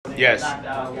Yes.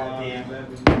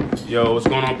 Yo, what's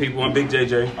going on, people? I'm Big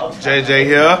JJ. JJ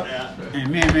here. Hey,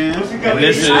 man. And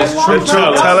this is Truth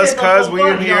Tell us, cuz we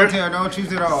in here. Don't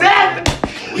choose it all.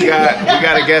 We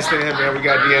got a guest in here, man. We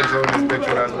got D'Angelo in this bitch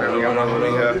with us, man. We got my homie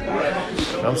here. You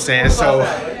know what I'm saying? So,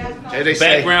 JJ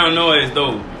say, background noise,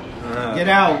 though. Get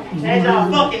out. That's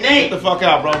y'all fucking name. get the fuck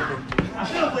out, bro. I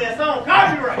should have played a song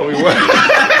copyright. Oh, we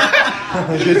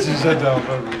what? Get you shut down,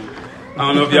 bro. I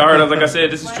don't know if y'all heard us. Like I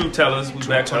said, this is Truth Tellers. We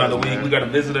back for another week. We got a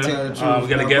visitor. Tell the truth. We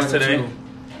got a guest today.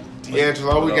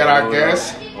 D'Angelo, we got our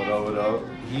guest. What up?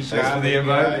 Thanks Thanks for the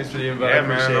invite. Yeah,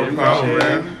 man. No problem,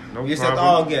 man. No You accept problem.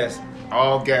 all guests.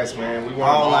 All guests, man. We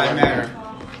want All life matter.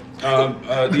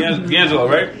 D'Angelo,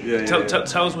 right? Yeah.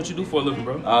 Tell us what you do for a living,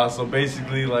 bro. So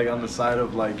basically, like on the side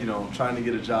of like, trying to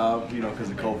get a job, because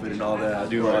of COVID and all that, I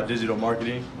do digital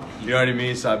marketing. You know what I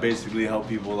mean? So I basically help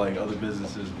people, like other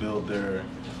businesses, build their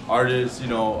artists,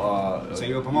 So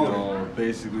you're a promoter?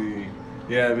 Basically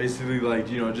like,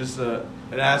 just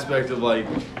an aspect of like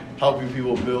helping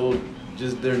people build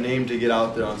just their name to get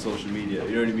out there on social media.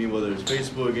 You know what I mean? Whether it's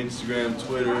Facebook, Instagram,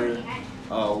 Twitter,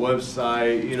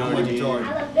 website, you know what I mean?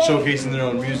 Showcasing their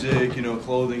own music,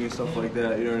 clothing and stuff like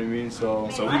that. You know what I mean? So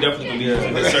So we definitely gonna be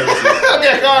using his services.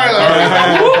 Okay,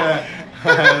 Carla.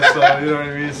 so you know what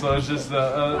I mean. So it's just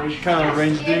we kind of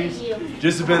arrange things.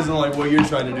 Just depends on like what you're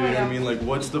trying to do. You know what I mean? Like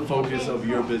what's the focus of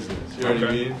your business? You know what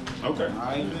I mean? Okay. All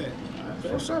right,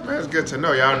 What's up, man? It's good to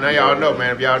know. Y'all know,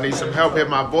 man. If y'all need some help, hit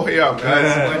my boy up,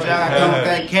 guys. What y'all doing with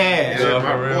that cash? Yeah,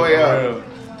 my for real, boy for up. real.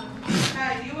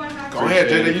 Go ahead,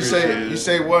 Jenny. You Appreciate it.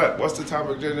 say what? What's the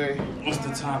topic, Jenny? What's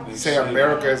the topic? Say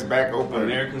America is back open.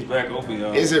 America's back open,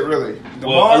 y'all. Is it really?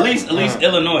 Well, at least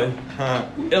Illinois.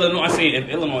 Illinois, I say if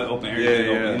Illinois open, everything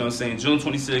Yeah. open. You know what I'm saying? June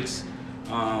 26th.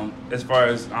 As far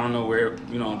as I don't know where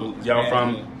y'all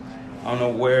from. I don't know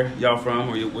where y'all from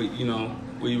or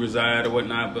where you reside or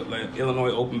whatnot, but like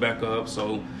Illinois opened back up,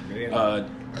 so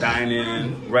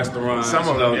dine-in, restaurants. Some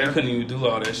of them, yeah. You couldn't even do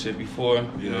all that shit before.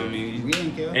 You know what I mean? We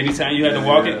didn't care. Anytime you had to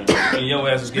walk it, and your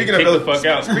ass was getting kicked the fuck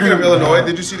out. Speaking of Illinois,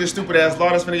 did you see this stupid ass law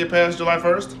that's finna get passed July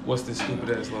 1st? What's this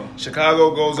stupid ass law?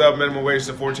 Chicago goes up minimum wage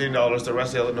to $14. The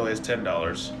rest of Illinois is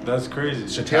 $10. That's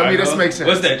crazy. Tell me this makes sense.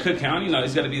 What's that? Cook County? No,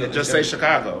 it's got to be. Just say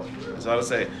Chicago. That's all I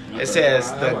say. It says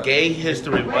the gay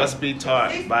history must be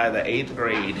taught by the 8th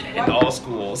grade in all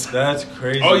schools. That's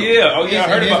crazy. Oh yeah.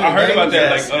 I heard about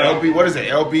that. Yes, Like LB, what is it?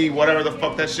 LB, whatever the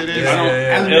fuck that shit is.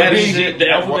 Yeah. LB shit, the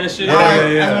alphabet shit.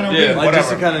 Yeah. Like just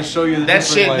to Whatever. kind of show you the That different,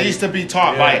 shit like, needs to be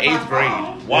taught by 8th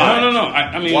grade. Why? No.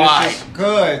 I mean, Why? it's just,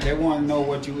 Cause they want to know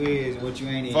what you is, what you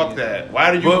ain't. Fuck is. that. Why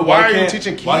are But you can't-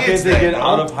 teaching kids Why can't they that, get bro?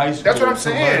 out of high school? That's what I'm to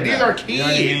saying. learn These that? are kids. You know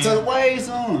what I mean? So way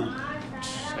soon.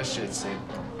 That shit's sick.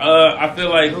 I feel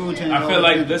like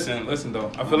listen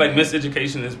though. I feel like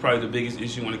miseducation is probably the biggest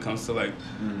issue when it comes to like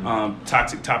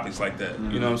toxic topics like that.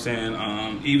 You know what I'm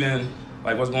saying? Even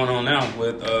like what's going on now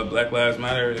with Black Lives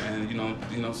Matter and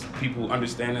people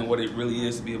understanding what it really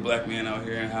is to be a black man out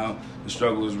here and how the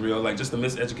struggle is real. Like just the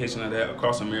miseducation of that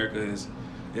across America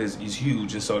is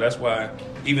huge, and so that's why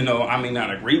even though I may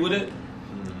not agree with it,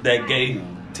 that gay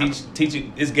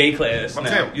teaching is gay class I'm now.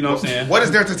 saying, You know what I'm saying? What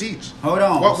is there to teach? Hold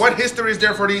on. What history is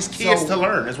there for these kids to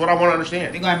learn? Is what I want to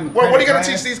understand. They gonna have What are you going to class?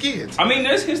 teach these kids? I mean,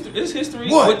 there's history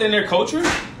What? within their culture.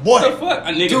 What? the fuck,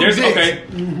 nigga? Two There's dicks. okay,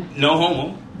 no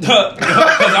homo,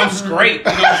 because I'm straight. You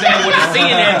know what I'm saying? With a C in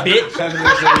that bitch.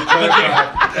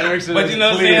 But you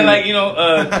know what I'm saying?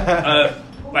 Like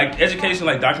like education,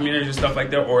 like documentaries and stuff like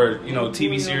that, or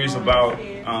TV series about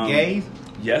Gays?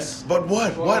 Yes. But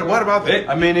what? What about that?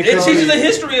 I mean, It could teaches be- the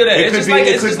history of that. it It's could just be- like it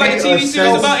it's could just like a be TV a series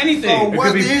sense- about anything. So It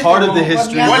what's could be the part of the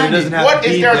history? history, What but it doesn't have what to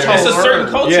is be there there. to It's a certain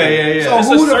learn? culture. Yeah. So It's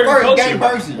a who the certain first culture. gay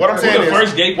person? What I'm Who saying the is,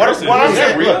 first gay what person? I'm Is that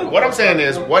saying, real? look, what I'm saying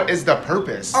is, what is the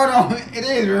purpose? Oh no, it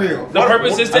is real. The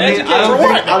purpose is to I mean, educate. I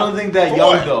what? don't think that For young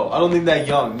what? though. I don't think that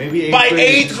young. Maybe By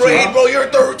 8th 8th grade, bro, you're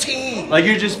 13. Like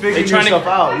you're just figuring trying to- yourself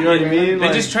out. You know what I mean? They're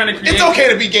Like, just trying to create. It's okay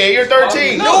to be gay. You're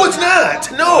 13. No. No, it's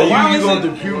not. No. you, Why you is go it-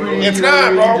 through puberty. It's you know not, what I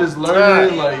mean? bro. You just It's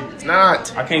learn not. like. It's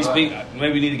not. I can't speak.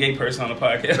 Maybe we need a gay person on the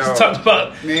podcast No. to talk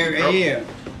about Man, yeah.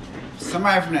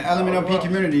 Somebody from the LMNOP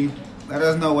community, let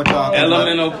us know what y'all think.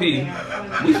 LMNOP.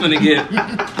 We finna get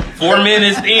 4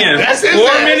 minutes in. That's his 4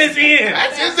 ass. minute in.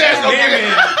 That's his ass. Yeah,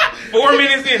 man. 4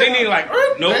 minutes in. They need like,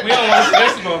 nope, we don't want to see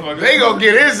this motherfucker. They gonna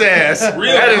get his ass.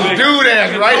 Real That is quick. dude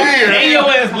ass right And here. your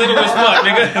ass little as fuck,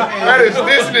 nigga. That is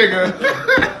this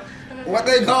nigga. What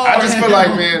they call I just feel like,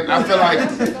 man. I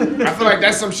feel like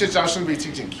that's some shit y'all shouldn't be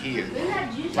teaching kids.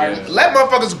 Like, let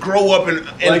motherfuckers grow up and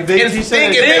Like, they and teach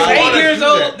think them if they There's want 8 to years do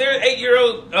old. that. There are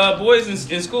 8-year-old boys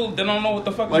in school that don't know what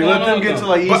the fuck is Like, going let them on. get with to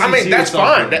like ECC But I mean, that's or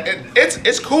something. fine.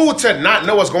 It's cool to not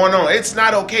know what's going on. It's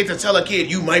not okay to tell a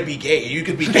kid you might be gay. You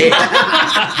could be gay.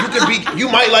 you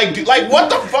might like what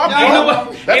the fuck? Ain't bro?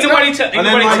 nobody, That's ain't nobody, not- ain't And then,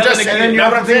 nobody like, telling the just- and then kid. you That's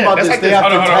have what to I'm think saying. about That's this. like They this.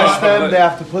 have to Hold on, test hold on. them. They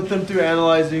have to put them through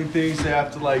analyzing things. They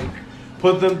have to like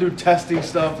put them through testing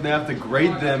stuff. And they have to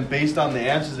grade them based on the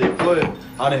answers they put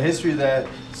on a history that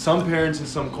some parents in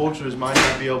some cultures might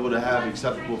not be able to have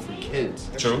acceptable for kids.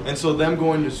 True. And so them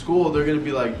going to school, they're gonna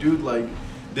be like, dude, like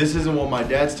this isn't what my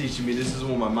dad's teaching me. This isn't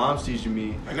what my mom's teaching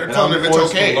me. And they're telling them I'm it's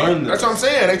forced to okay. learn this. That's what I'm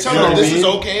saying. They tell You know them what I this is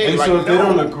mean? okay. And like, so if they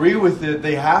don't no. agree with it,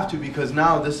 they have to because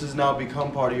now this has now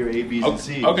become part of your A, B's, and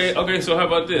C's. Okay. So how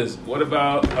about this? What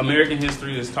about American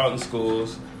history is taught in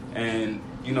schools, and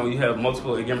you know you have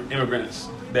multiple immigrants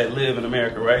that live in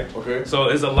America, right? Okay. So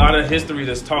there's a lot of history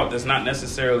that's taught that's not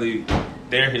necessarily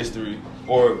their history,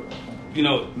 or you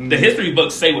know the history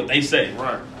books say what they say.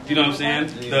 Right. You know what I'm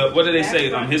saying? What do they say?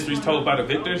 History's told by the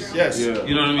victors. Yes. Yeah.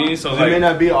 You know what I mean? So It may like,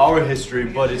 not be our history,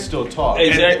 but it's still taught.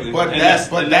 Exactly. But And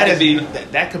that could be-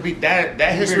 could be that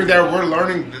history that we're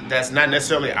learning that's not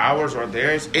necessarily ours or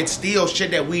theirs. It's still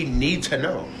shit that we need to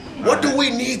know. What do we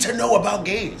need to know about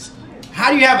gays? How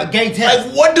do you have a gay test?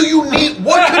 Like, what do you need?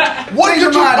 What could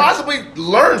you possibly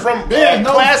learn from There's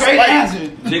no class? straight Like, answer.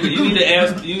 Nigga, you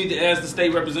need to ask the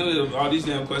state representative all these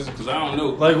damn questions because I don't know.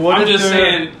 Like, what I'm if just they're-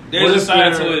 saying there's what a if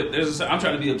side they're- to it. I'm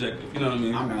trying to be objective. You know what I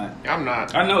mean? I'm not. I'm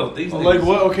not. I know these. Like niggas.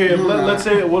 what? Okay, You're right. let's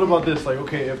say. What about this? Like,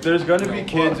 okay, if there's gonna be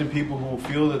kids and people who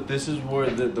feel that this is where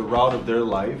the route of their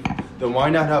life, then why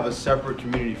not have a separate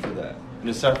community for that and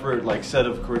a separate like set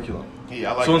of curriculum?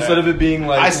 Yeah, I like So that. instead of it being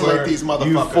like Isolate where these you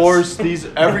motherfuckers. force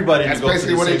everybody That's to go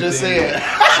basically through the what he same just thing. said.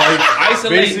 Like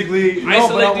Isolate- basically, no.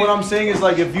 isolate But the- what I'm saying is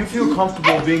like if you feel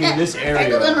comfortable being in this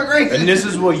area immigration. and this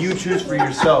is what you choose for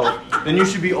yourself, then you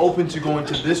should be open to going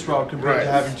to this route compared Right.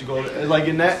 to having to go like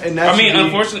in that. And I mean,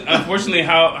 should be- unfortunately,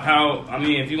 how I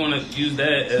mean, if you want to use that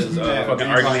as a fucking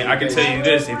argument, I can tell you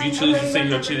this: if you choose to send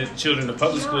your children to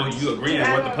public school, you agree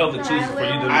on what the public chooses for you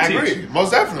to I teach. agree,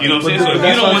 most definitely. You know what I'm But saying? So if you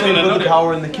that's don't why want them I'm to saying know put the that.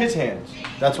 power in the kids' hands.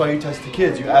 That's why you test the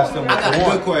kids. You ask them what I got they a good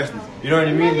want. question. You know what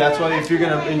I mean? That's why if you're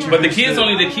gonna introduce, But the kids it-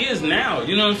 only the kids now.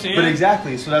 You know what I'm saying? But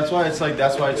exactly. So that's why it's like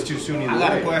that's why it's too soon either I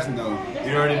got way. a question though.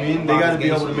 You know what I mean? They got to be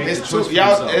able to make the It's too, choice for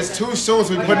y'all. themselves. It's too soon.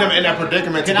 So we put them in that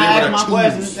predicament. Can to I be ask able my to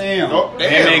question? choose. Damn. Oh,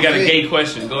 That man got a damn. gay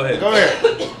question. Go ahead. Go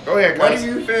ahead. Go ahead, What guys. if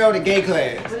you fail the gay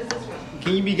class?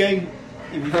 Can you be gay?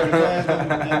 If you fail the class, you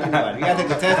can't do it. You gotta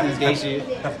take a test in this gay shit.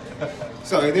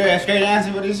 So is there a straight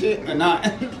answer for this shit or not?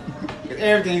 'Cause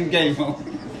everything's gay, bro.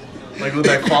 Like, would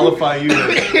that qualify you?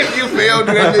 If you fail,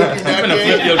 do that make you I'm not gonna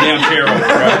flip gay? your damn chair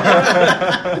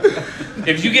over, bro.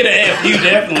 If you get an F, you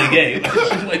definitely gay.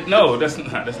 Like, no, that's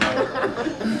not. That's not.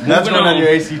 That's Moving one on on. your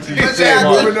ACT. Yeah,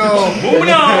 moving on. Moving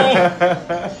on.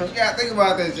 You gotta think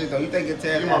about that shit though. You take a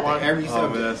test after every Oh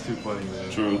man, subject. that's too funny, man.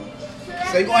 True.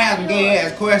 So you gonna have some gay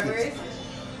ass questions.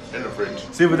 In the fridge.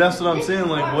 See, but that's what I'm saying.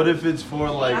 Like, what if it's for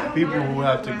like people who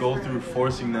have to go through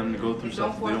forcing them to go through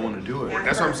stuff that they don't want to do it?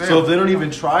 That's what I'm saying. So if they don't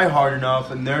even try hard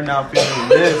enough and they're now feeling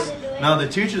this, now the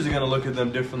teachers are gonna look at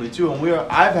them differently too. And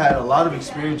I've had a lot of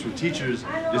experience with teachers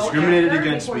discriminated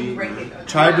against me,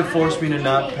 tried to force me to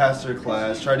not pass their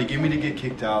class, tried to get me to get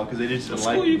kicked out because they just didn't What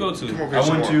like school you me. go to? Come over I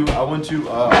here went some to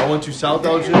more. I went to South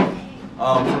Elgin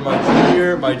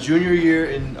for my junior year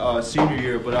and senior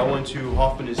year, but I went to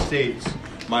Hoffman Estates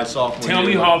my sophomore year. Tell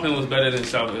me Hoffman was better than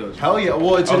South Village. Hell yeah!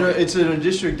 Well, Okay. it's in a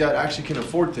district that actually can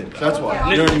afford things. That's why.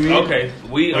 You know what I mean? Okay,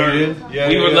 we Oh, are. you did? Yeah,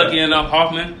 we yeah, were yeah. lucky enough.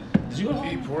 Hoffman. Did you go?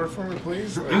 Can you pour it for me,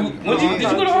 please? Did you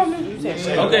go to Hoffman?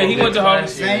 Okay, he went to Hoffman.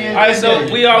 Same All right, so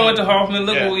thing. we all went to Hoffman.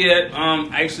 Look Yeah. where we at.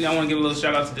 Actually, I want to give a little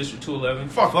shout out to District 211.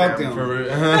 Fuck Fuck them. them. For real.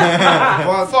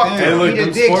 Fuck Hey, Hey, them. look, He the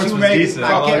them dick sports you was made. decent.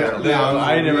 I like it.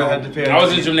 I ain't never had to pay. I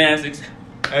was in gymnastics.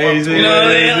 Hey, he's You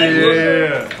know,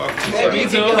 yeah. Fuck Me you.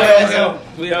 too. your ass up.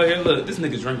 We out here. Look, this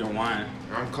nigga's drinking wine.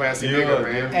 I'm classy Yeah, nigga,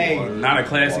 man. Hey, Not a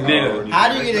classy nigga.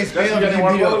 how do you get expelled if you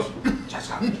beat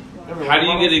up? How do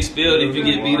you get expelled if you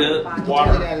get beat up?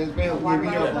 Water. That expelled if you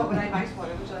beat up.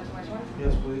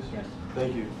 Yes, please.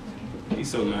 Thank you. He's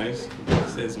so nice. He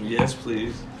says yes,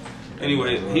 please.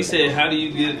 Anyway, he said, how do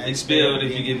you get expelled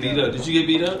if you get beat up? Did you get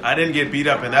beat up? I didn't get beat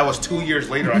up, and that was 2 years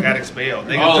later. I got expelled.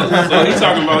 Niggas, Oh, so he's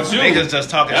talking about you. niggas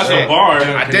just talking That's shit. a bar.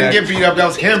 I didn't get beat up. That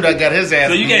was him that got his ass.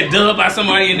 So you beat. get dubbed by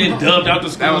somebody and then dubbed out the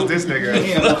school? That was this nigga.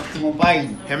 Yeah, someone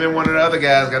fighting. Him and one of the other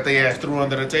guys got their ass threw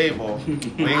under the table. We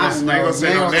ain't gonna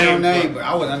say no name. but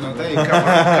I wasn't on no A name. couple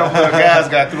of the guys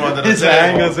got threw under the He said, I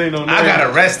ain't table. gonna say no I name.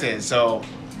 got arrested, so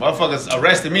Motherfuckers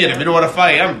arrested me in the middle of the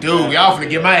fight. I'm dude. Y'all finna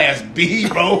get my ass beat,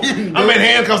 bro. I'm in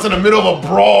handcuffs in the middle of a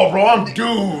brawl, bro. I'm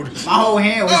dude. My whole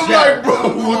hand was I'm shot. like,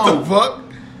 bro, what the fuck?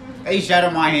 They shot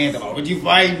in my hand. Though. Would you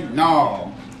fight?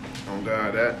 No. Oh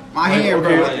God, that. My hand,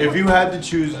 bro. If you had to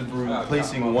choose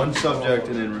replacing one subject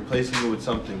and then replacing it with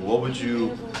something, what would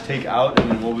you take out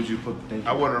and then what would you put?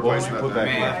 I wouldn't what would replace you put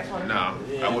nothing. back in? No,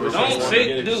 I wouldn't Don't replace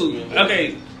say, dude.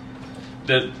 Okay.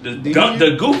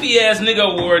 The goofy ass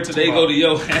nigga award today go to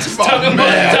your ass. Talk about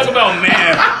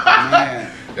math.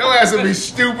 Man. Your ass would be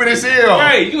stupid as hell.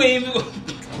 Right, you ain't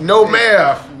even. No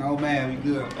math. No man, we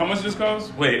good. How much this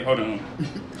cost? Wait, hold on.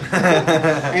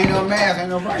 Ain't no math, ain't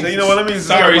no price. So you know what? Let me.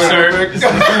 Sorry, see sir. real quick.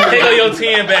 Take all your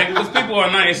 10 back because people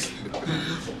are nice.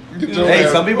 Hey,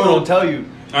 some people don't tell you.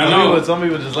 I know. Some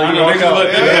people just I like know. They just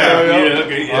look. Yeah,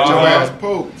 Okay. Get your Yeah. ass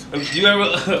poked. You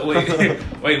ever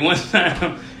wait? One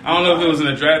time, I don't know if it was in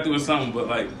a drive-thru or something, but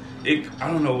like I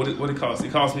don't know what it cost.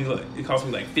 It cost me like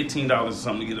 $15 or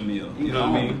something to get a meal. You know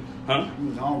what I mean? Huh? You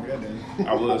was hungry that day.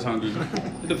 I was hungry.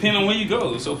 It depends on where you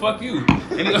go, so fuck you.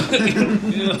 And, you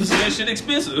know what I'm saying? Shit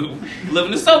expensive. Live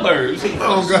in the suburbs.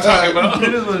 Oh What you talking about?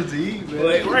 You just wanted to eat, man.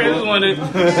 Like, right, this one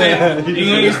that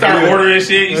you start ordering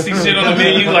shit, you see shit on the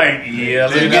menu, like, yeah,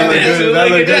 let me get that too. That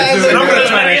Let me look get that good too. too. I'm gonna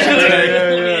try that shit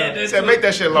today. Yeah, Said, make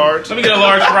that shit large. let me get a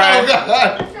large fry. Oh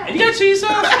God. You got cheese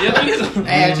sauce? Yeah, let me get some.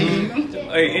 Add cheese.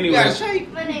 Hey, You got a anyway.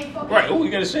 shake. Right, oh,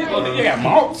 you got a shake? Oh, you got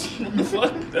malts? What the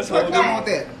fuck? That's What what you I'm want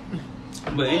that?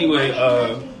 But anyway,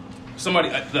 somebody,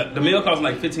 the meal cost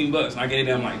like $15, and I gave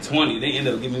them like 20. They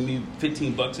ended up giving me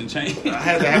 $15 and change. I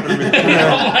had that happen to me.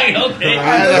 I'm like, okay. I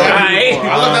had that happen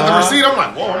before. I looked at the I receipt. I'm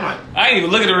like, whoa. I'm like, ain't even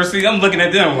looking at the receipt. I'm looking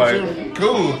at them like,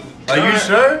 cool. Like, you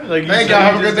sure? Like, Thank sure y'all.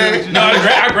 Have a you good just did day. what you no,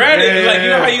 I grabbed it. Yeah, Like, you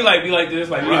know yeah. how you like be like this,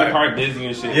 like leave Right. your heart busy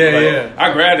and shit. Yeah, Like, yeah.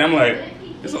 I grabbed it. I'm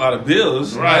like, there's a lot of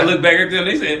bills. Right. I look back at them.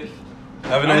 They said,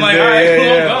 Have a I'm nice like, day. all right, cool,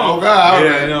 yeah, I'm yeah. gone. Oh God.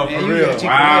 Yeah, no, Man, for you real. got chicken.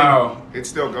 Wow, It's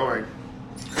still going.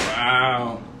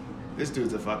 wow, This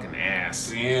dude's a fucking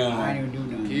ass. I damn, ain't even do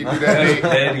nothing. Can you do that's that, Nate?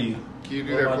 petty. Can you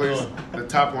do What that, am I please? doing? The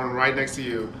top one right next to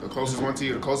you. The closest one to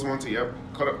you. The closest one to you. Yep.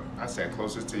 Cut up. I said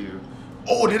closest to you.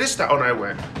 Oh, did it stop? Oh, no, it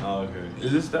went. Oh, okay.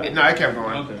 Is this stuff? No, it kept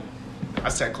going. Okay. I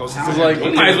said closest It's to like- you.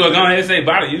 We might as well go ahead and say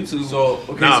bye to YouTube. So,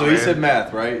 okay, Nah, so you man. said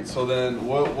math, right? So then,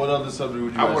 what other subject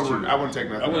would you I ask wouldn't take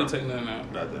nothing. I wouldn't out. take nothing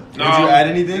out. Nothing. Would you add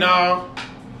anything? No.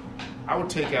 I would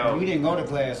take out. We didn't go to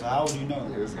class, so how would you know?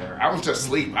 This guy. I was just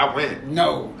asleep. I went.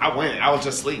 No. I was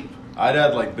just asleep. I'd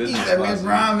add like He business said, Miss classes.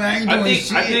 Brown, man, I ain't doing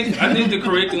shit. I think the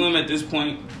curriculum at this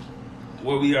point,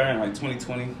 where we are in like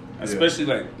 2020, especially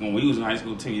like when we was in high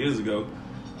school 10 years ago,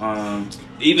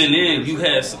 even then you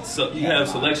have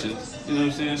selections. You know what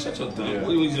I'm saying? Shut your dumb. Yeah. What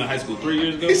was you in high school 3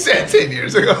 years ago? He said 10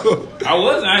 years ago. I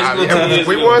was in high school 10 years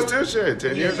we ago. was too. Shit,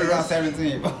 10 years I ago. got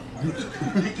 17.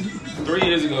 3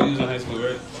 years ago you was in high school,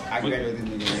 right? I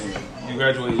graduated this nigga. You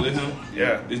graduated with him?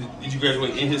 Yeah. Did you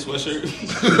graduate in his sweatshirt?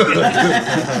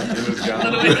 It was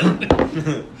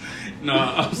gone. No,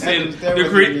 I'm saying That the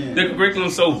was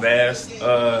curriculum's so vast.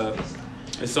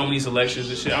 There's so many selections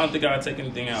and shit. I don't think I'd take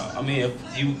anything out. I mean,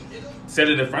 if you set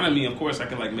it in front of me, of course I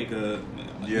can like make a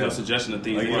suggestion of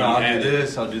things Like, that you can know, be I'll do added.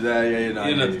 this, I'll do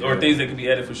that, Or things that could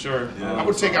be added for sure. Yeah. I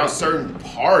would take out certain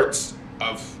parts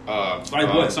of.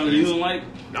 Like what? Something you don't like?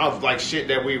 No, like shit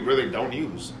that we really don't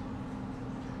use.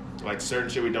 Like certain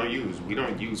shit we don't use. We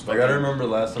don't use. Like, I remember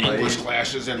last time English I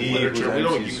classes and ate literature. was We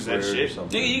don't MC use that squared or shit.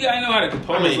 something. Nigga, you gotta know how to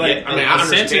compose I mean, like I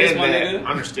sentence, understand my that. nigga. I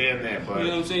understand that, but You know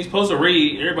what I'm saying? You're supposed to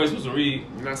read. Everybody's supposed to read.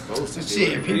 you're not supposed to.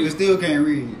 Shit, people still can't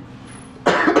read.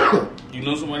 You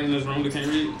know somebody in this room that can't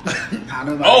read? I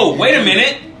know Oh, wait a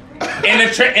minute. In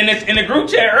the group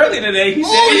chat earlier today, he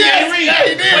said Oh, he yes, can't read. yeah, he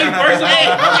did. Wait, first of all,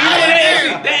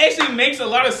 you know, that actually makes a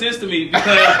lot of sense to me because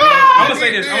I'm gonna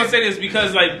say this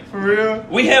because like For real?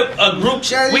 we have a group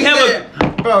chat. We have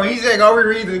a Bro, he said go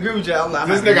reread the group chat. I'm like,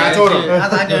 This I'm not nigga, I doing told that him. shit. I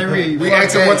was like, I can't read. We Fuck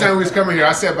asked him that. what time we was coming here.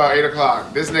 I said about 8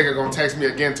 o'clock. This nigga gonna text me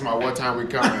again tomorrow what time we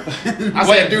coming. I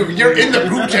said, dude, you're in the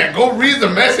group chat. Go read the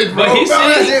message, bro. But he Bro,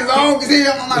 that said- shit long as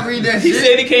hell. I'm not reading that he shit.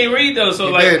 said he can't read though. So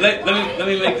He like did. let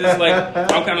me make this like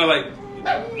I'm kind of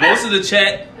like most of the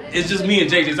chat. It's just me and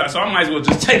JJ, so I might as well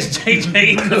just text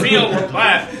JJ because he don't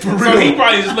reply. So he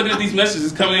probably just looking at these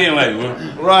messages coming in like, well,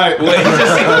 Right.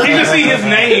 he just see his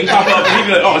name pop up and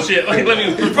he be like, oh shit, like let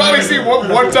me. You probably see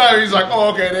one time he's like,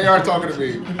 oh, okay, they are talking to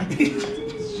me.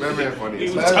 That man funny He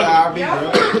as was hell. That's how I be,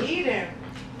 Y'all bro. was eating.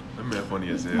 That man funny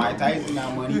as hell. Mike Tyson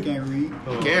got money. He can't read.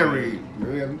 Can't read.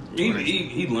 Really?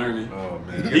 He learning. Oh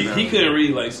man. He couldn't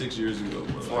read like 6 years ago.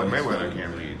 Bro. Floyd Mayweather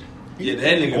can't read. Yeah,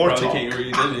 that nigga Or probably talk. can't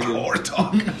read. That nigga. Or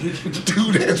talk.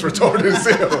 Dude, that's retarded as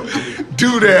hell.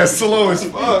 Dude, that's slow as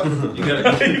fuck. You gotta.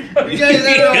 I can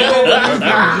say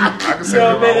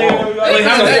that Like,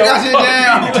 how does That he- got shit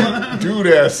down. Dude,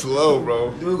 that's slow,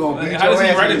 bro. Dude gonna beat How does your he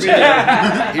ass write in a the check?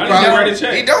 video. How does he write a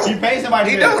check? He don't. He pays somebody.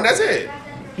 He to do don't. that. That's it.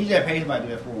 He just pays somebody to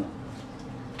do that for him.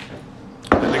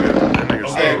 That nigga Okay.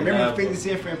 slow. Remember 50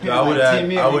 Cent for him? Yeah, I would like 10 add.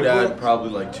 million I would add books? probably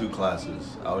like 2 classes.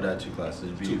 I would add 2 classes.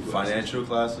 It'd be Two classes. financial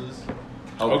classes.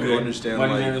 Help Okay. you understand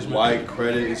Money like management. why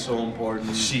credit is so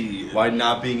important. Shit. Why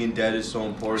not being in debt is so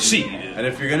important. Shit. And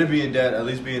if you're gonna be in debt, at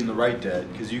least be in the right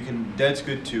debt, because you can. Debt's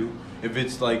good too. If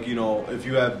it's like if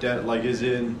you have debt, like is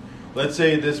in, let's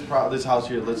say this house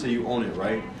here. Let's say you own it,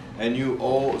 right? And you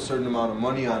owe a certain amount of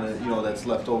money on it, that's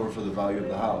left over for the value of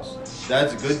the house.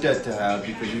 That's good debt to have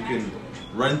because you can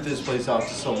rent this place out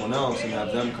to someone else and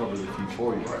have them cover the fee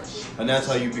for you. And that's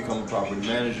how you become a property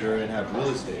manager and have real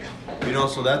estate.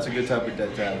 So that's a good type of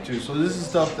debt to have too. So this is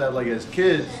stuff that like as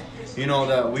kids,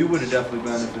 that we would have definitely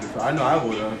benefited from. I know I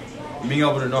would have. Being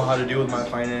able to know how to deal with my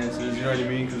finances, you know what I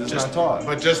mean? Because it's not taught.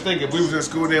 But just think, if we was in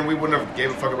school then, we wouldn't have gave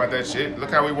a fuck about that shit.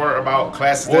 Look how we were about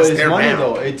classes Well, that's it's there money now.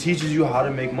 though. It teaches you how to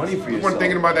make money for We yourself. weren't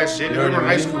thinking about that shit. You We know were in what I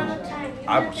high mean?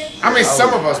 school.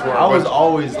 Some of us were. I was but-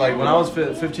 always like when I was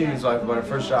 15 years old, my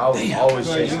first job, I was always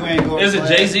So chasing. you ain't going There's to a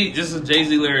class? Jay-Z, just a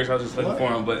Jay-Z lyrics. I was just looking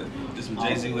for him, but there's some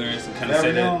Jay-Z lyrics to kind of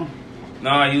say that.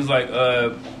 No, he was like,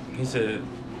 he said,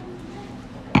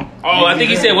 oh, I think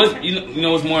he said, what you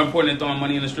know what's more important than throwing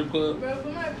money in the strip club?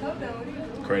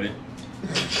 Credit.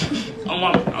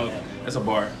 Oh, that's a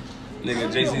bar.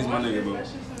 Nigga, Jay-Z's my nigga, bro.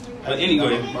 But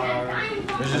anyway,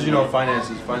 It's just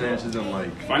finances and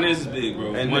like finance is big,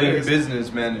 bro. and Money then is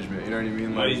business management. You know what I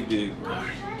mean? money's Like big, bro.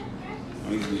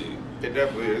 Money's big. It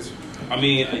definitely is. I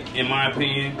mean, in my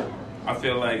opinion, I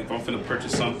feel like if I'm finna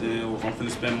purchase something or if I'm finna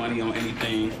spend money on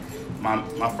anything, my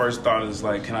first thought is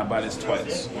like, can I buy this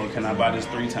twice or can I buy this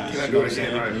 3 times? Can I You do know it what I'm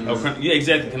again, saying? right. Yeah,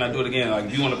 exactly. Can I do it again? Like,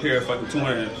 if you want a pair of fucking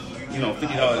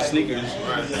 $250 sneakers,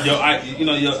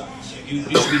 you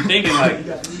should be thinking like,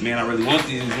 man, I really want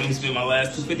these. Let me spend my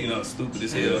last $250. No, stupid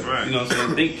as hell. Right. You know what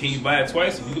I'm saying? Can you buy it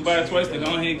twice? If you can buy it twice, then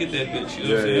go ahead and get that bitch. You know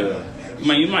what I'm saying?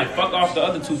 Yeah. You might fuck off the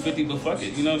other $250, but fuck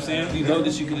it. You know what I'm saying? You know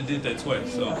that you could have did that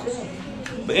twice. So,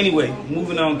 but anyway,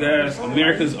 moving on, guys.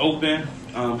 America's open.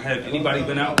 Have anybody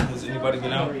been out? Has anybody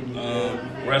been out?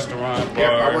 Restaurant, bar.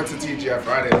 Yeah, I went to TGI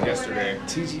Fridays yesterday.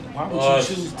 TG. Why would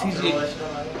you choose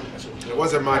TG? It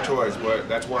wasn't my choice, but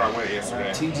that's where I went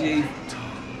yesterday. TGA.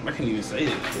 I can't even say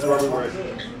it. That's where we went. I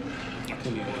can't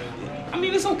even. I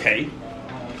mean, it's okay.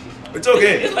 It's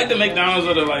okay. It's like the McDonald's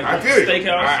or the like I feel you.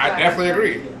 steakhouse. I definitely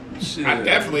agree. Shit. I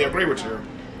definitely agree with you.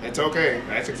 It's okay.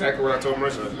 That's exactly what I told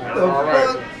Marissa. The All right.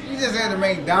 fuck? You just had to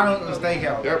make McDonald's a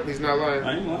steakhouse. Yep, he's not lying.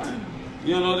 I ain't lying.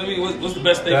 You don't know what I mean? What's the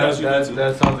best steakhouse you been to?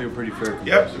 that sounds like a pretty fair comparison.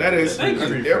 Yep, that is. Thank you.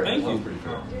 Yep. Thank you. Pretty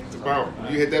fair. It's about,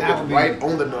 you hit that bitch right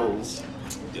on the nose.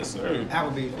 Yes, sir.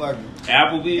 Applebee's fucking.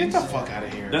 Applebee's. Get the fuck out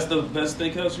of here. That's the best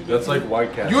steakhouse you been That's to? like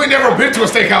White Castle. You ain't never been to a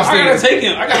steakhouse I gotta then. take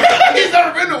him. I gotta. He's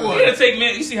never been to one. You gotta take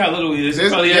man. You see how little he is. He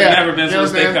This- probably yeah, has never been you to know a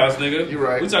what I'm saying? steakhouse, nigga. You're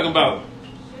right. We talking about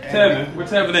Tevin. Where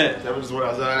Tevin at? That was just what I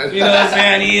was on. You know what I'm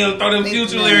saying? He throw them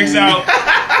future lyrics out.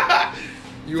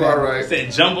 You are right.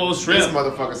 Said jumbo This shrimp.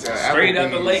 motherfucker said Straight out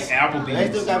the Applebee's. lake, They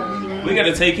still Applebee's. got Applebee's. We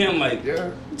gotta take him like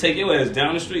Yeah. take your ass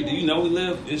down the street. Do you know we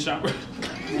live in Shoprite?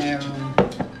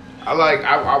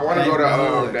 I want to go to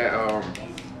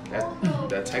Hey,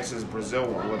 that Texas Brazil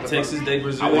one. What the Texas fuck? Day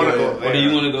Brazil. I wanna go Or do there.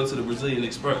 you want to go to the Brazilian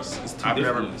Express? It's two I've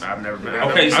different ones. never been.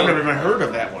 Okay, I've so- never even heard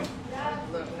of that one.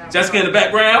 Jessica in the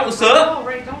background. What's up? Oh,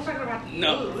 Ray, don't talk about the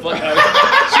No, food. fuck her.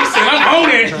 She said I'm on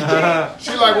it.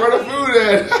 She like, where the food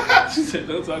at? She said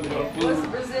don't talk about What's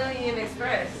food. Brazilian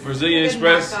Express? Brazilian It's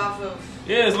Express. knocked off of,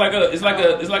 Yeah, it's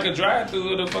like a drive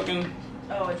through of the fucking.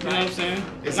 oh, it's You know what I'm saying?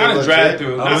 Is Not it a legit? drive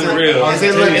through, not Is for it- real. is it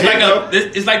It's legit like though?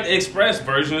 it's like the express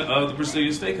version of the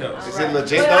Brazilian Steakhouse. Is it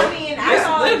legit But though? I mean, Yes,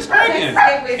 I it's don't. cracking.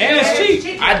 And it's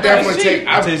cheap. I definitely take.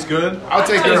 It tastes good. I'll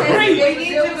take It's your. great.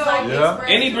 Yeah.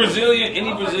 Any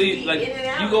Brazilian, like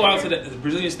you go out to the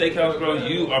Brazilian Steakhouse, bro,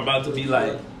 you are about to be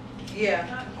like, Yeah.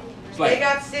 it's They like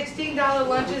got $16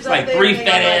 lunches it's like up there. 3 They fat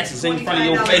got, like, asses in front of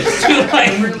your $25 face. You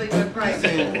like, really good price. I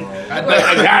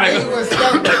gotta go.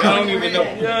 I don't even know.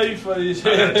 Yeah, you funny as I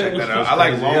gotta check shit. that out. I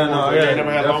like Longhorn. You ain't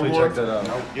never had definitely Longhorn? check that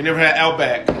out. You never had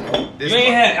Outback. You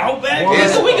ain't had Outback? What?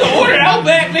 Nigga, we can order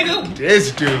Outback, nigga.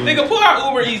 This dude. Nigga, pull out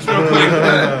Uber Eats real quick.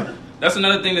 That's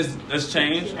another thing that's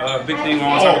changed. Big thing I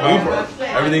want to talk about.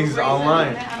 Everything's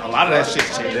online. A lot of that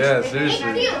shit's changed. Yeah,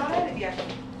 seriously.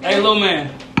 Hey, little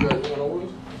man. Excuse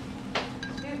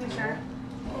me, sir.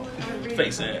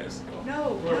 Face ass.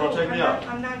 No, Bro, check me out.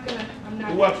 I'm not gonna.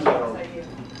 Who watches that already?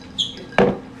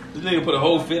 This nigga put a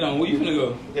whole fit on. Where you finna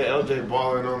go? Yeah, LJ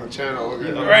balling on the channel.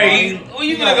 Right. Where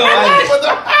you finna go? What the?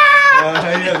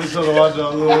 Yeah, this one to watch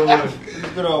out. Look.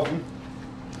 Good open.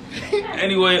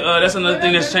 Anyway, that's another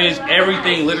thing that's changed.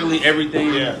 Everything, literally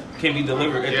everything, can be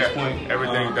delivered at this Yeah, point.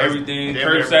 everything. Everything. Damn,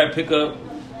 Curbside pickup.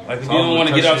 Like if you don't want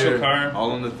to get out your car,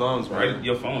 all on the thumbs, right? right?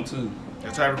 Your phone too.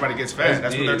 That's how everybody gets fat.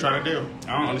 That's what they're trying to do.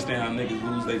 I don't understand how niggas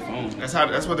lose their phone.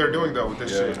 That's what they're doing though with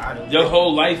this shit. Your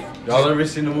whole life. Y'all ever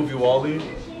seen the movie WALL-E?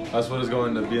 That's what it's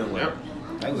going to be like. Yep.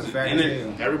 That was fat And as it-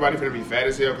 hell. Everybody finna be fat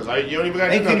as hell because you don't even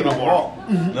gotta They do can't nothing even no more. walk.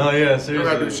 No, yeah, You don't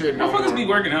gotta do seriously. shit no Motherfuckers more. be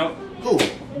working out. Who?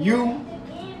 You,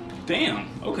 Damn.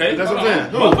 Okay. That's what hold I'm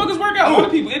on. saying. Who? Motherfuckers work out. A lot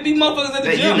of people. It be motherfuckers at the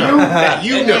That gym. you know. That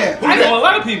you know. I know a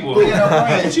lot of people.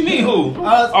 What you mean who?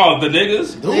 Oh, the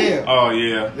niggas? yeah. Oh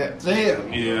yeah. That's hell.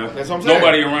 Yeah. That's what I'm saying.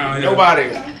 Nobody around here. Nobody.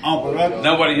 Uncle Ruckus.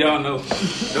 Nobody y'all know.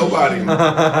 Nobody.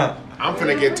 I'm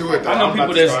finna get to it though. I know I'm people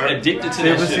about to that's start. addicted to See,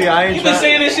 that but shit. see, I ain't You've been try-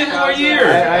 saying this shit for a year.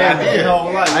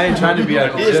 I ain't trying to be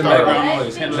at the Did gym. start Like,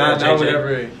 Always handle not that, with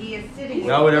JJ.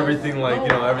 now with everything like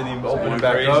everything opening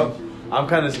back Crazy. up. I'm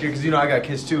kind of scared because I got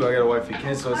kids too. I got a wife and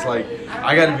kids, so it's like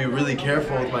I got to be really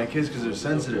careful with my kids because they're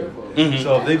sensitive. Mhm.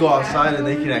 So if they go outside and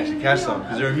they can actually catch something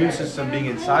because their immune system being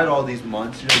inside all these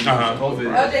months,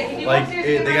 COVID, like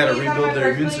they got to rebuild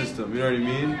their immune system. You know what I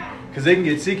mean? Because they can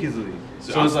get sick easily.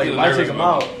 So I'm it's like still if I take nervous them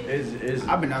about out, is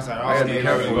I've been outside all I gotta be day.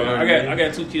 careful. You know what I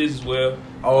got 2 kids as well.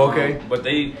 Oh, okay. But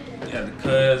they got the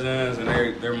cousins and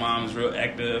their mom is real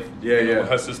active. Yeah, you know, yeah. with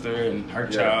her sister and her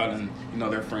Yeah. child and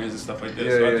their friends and stuff like that.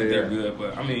 Yeah, so I yeah, think they're yeah. good.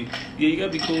 But I mean, you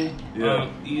gotta be cool. Yeah.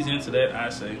 Ease into that, I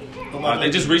say. They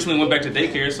just recently went back to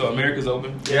daycare, so America's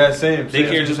open. Yeah, same.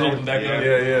 Daycare just same. opened back up.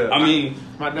 Yeah, yeah. I mean,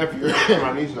 My nephew and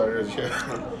my niece are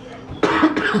there.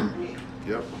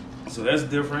 Yep. so that's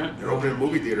different. They're opening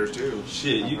movie theaters too.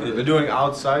 Shit, you They're could doing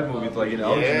outside movies, like in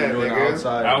Elgin, Yeah, they're doing nigga.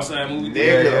 outside. outside movie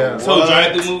There theater. you Yeah, go. So What?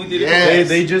 drive-through movie theater. Yes.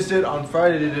 They just did on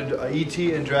Friday. They did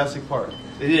E.T. and Jurassic Park.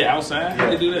 They did outside. How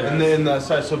they do that? And then the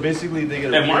side. So basically, they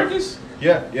get At Marcus.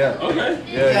 Yeah, yeah. Okay.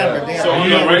 Yeah. So on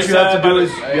the What right you have side, to do by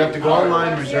is the- you have to go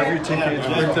online, reserve your tickets,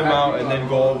 print them out, and then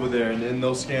go over there, and then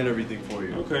they'll scan everything for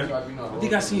you. Okay. I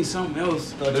think I seen something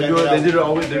else. They did it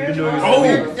always. They've been doing it. Oh!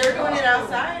 They're doing it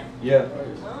outside? Yeah.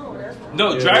 Oh, that's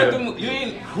No, Yeah, drive-through. yeah. You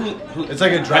ain't who? It's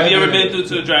like a Have you drive-in. ever been through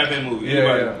to a drive-in movie? Yeah,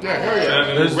 Anybody? yeah. Yeah, hell yeah.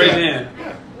 Drive-in There's movie. Raise that. your hand.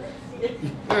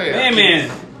 Hell yeah.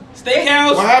 Man.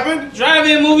 Steakhouse. What happened?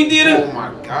 Drive-in movie Oh theater. my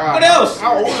god. What else?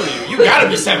 How old are you? You gotta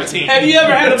be 17. Have you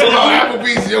ever had a Tell balloon?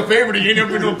 Applebee's is your favorite and you ain't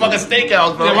never been to a fucking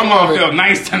steakhouse, bro. Yeah, my Come mom on. felt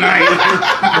nice tonight.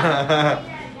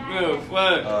 Yo,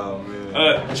 fuck. Oh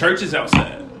man. Church is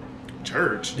outside.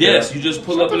 Church. Yes, you just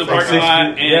pull up in the Like parking 6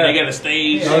 lot feet. and Yeah. they got a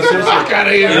stage. No, seriously. Fuck out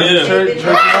of here. Yeah. Church in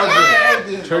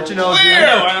Elgin. Church in Elgin.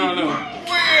 I don't know.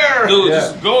 Where? Dude, Yeah.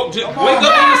 just go. Just wake up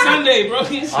on a Sunday, bro.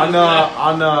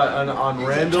 On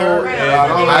Randall and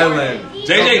Highland.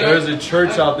 JJ. There's a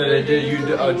church out there that did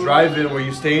a drive-in where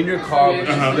you stay in your car but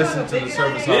you listen to the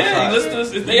service outside. Yeah, you listen to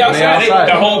this. They outside. outside.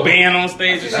 The whole band on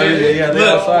stage and shit. Yeah, they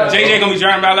Look, outside. JJ gonna be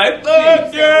driving by like,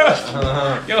 look,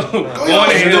 yeah. Yo, going to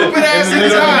hell. Stupid ass In the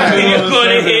middle of inside. the Yo, going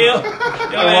to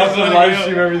hell. Yo, I ass watch going the to live hell.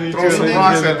 stream, everything Throw too. some and they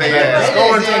rocks give at it they back. ass.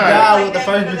 Go inside. God with the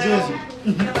first musician.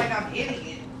 I feel like I'm hitting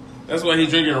it. That's why he's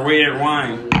drinking red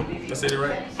wine. Did I say that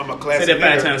right? I'm a Say classic that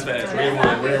 5 nigga. times fast. Red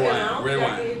wine, red wine, red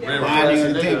wine, red I wine. didn't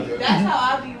even think. That's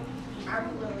how I view.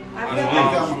 I feel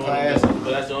I'm like class. But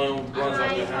that's the only ones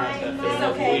out there that it's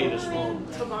feel weed okay. or smoke.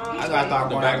 I thought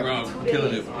The going out. background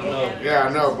killing it. I know. Yeah, I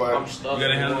know, I'm but stuck. You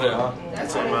gotta handle that.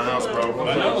 that's in my house, bro.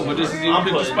 I know, but this is you I'm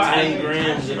pick the putting spot. 10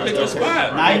 grams in Pick the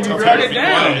spot. Now you Turn it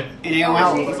down. And they don't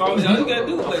have That's all you gotta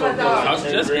do. Like, I was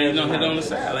just hit on the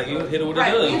side. Like, you hit it with a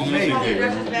Right, dub. we You know what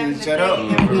I'm saying? Shut up.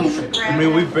 I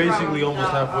mean, we basically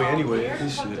almost halfway anyway.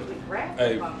 This shit.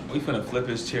 Hey, we finna flip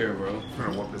his chair, bro. I'm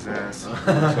gonna whoop his ass.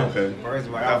 Okay. First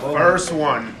of all, The y'all both, first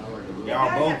one.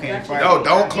 y'all both can't fight. No,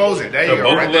 don't close it. There So you go.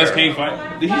 both Right of us there. can't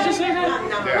fight. Did he just say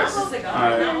that? Yes.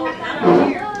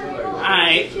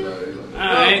 Alright.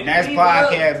 Alright. Next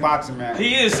podcast boxing match.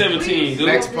 He is 17, dude.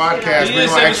 Next podcast, He we're is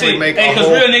gonna actually 17. make Hey, a cause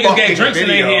whole real niggas got fucking drinks in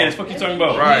their video. hands. Fuck you talking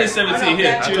about? Right. He is 17.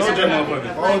 Here, cheers to that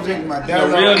motherfucker. Oh, drink my The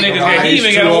devil. real niggas got. He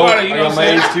even got a water. You I know got what I'm my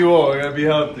saying? H2O. I gotta be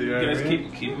healthy. You know You what guys I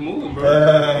mean? keep it moving,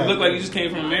 bro. You look like you just came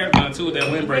from a marathon too with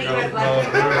that windbreak on.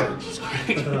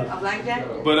 A blackjack?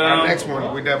 But Our next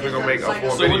one, we definitely gonna make a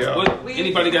full So video. what?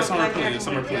 Anybody got summer plans?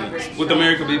 Summer plans? With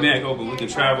America be back open, we can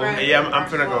travel. Yeah, I'm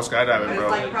finna go skydiving, It's bro.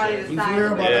 like probably the You size clear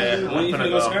of about Yeah. that? When You finna finna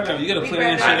go go. skydiving. You gotta plan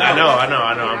that shit I out. know.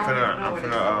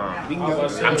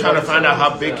 I'm trying to find out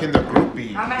how big can the group be.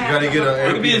 You gotta get an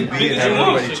It could be as Airbnb big and as you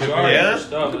want. everybody chip in.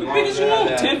 Yeah? Big as you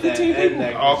want, 10, 15 people.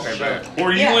 Okay, man.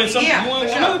 Or you Yeah, and some, yeah, you and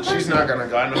for one other She's person. not gonna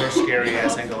go. I know her scary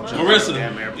ass ain't gonna jump. Marissa, on the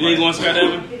damn you ain't going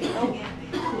skydiving?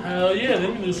 Hell yeah, let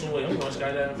me lose some weight. I'm going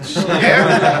skydiving.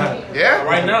 Yeah, yeah.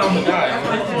 Right now, I'm a guy.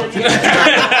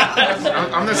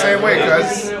 I'm the same way,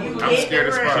 cuz I'm scared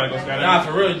as fuck. Nah,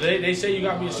 for real. They say you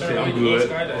got to be a certain weight to go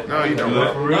skydiving. No, you don't. No,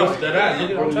 that look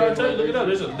it. I'm trying to tell you. Look it up.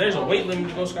 There's a weight limit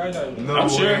to go skydiving. No I'm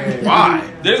sure. way. Why?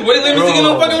 There's weight limits to get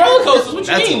on fucking roller coasters. What you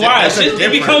That's mean? di- Why? that's a Shit, it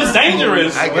different- becomes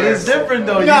dangerous. I But it's guess. different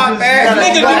though. Nah, you man. just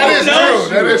Nigga, That you is know. true.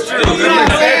 That is true. You That know.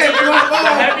 makes sense. The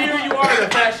heavier you are, the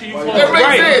faster you fall. That makes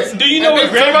Right. sense. Do you know what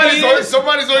gravity is?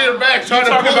 Somebody's on your back trying to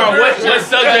Talking pull about your what shirt.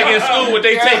 subject in school would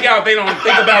they take out? They don't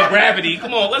think about gravity.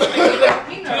 Come on, let's think.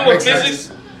 You know what Makes physics?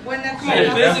 sense. When that's Yeah,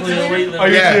 definitely a weight Are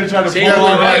you limit. just trying to Yeah, pull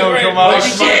on right, it or right, come right. out?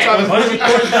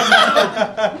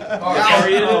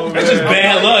 That's just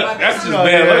bad luck. That's just No,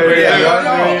 bad luck right yeah,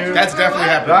 there. yeah. That's definitely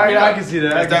happening. I can see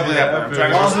that. That's definitely happening. I'm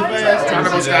trying to go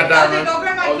Okay, skydiving. go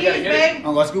grab my keys, babe.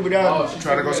 I'm going scuba diving.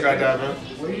 Trying to go skydiving.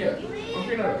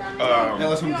 Now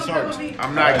let's swim with the sharks.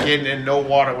 I'm not getting in no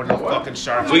water with no fucking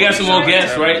sharks. We got some more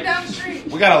guests, right? Down the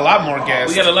street. We got a lot more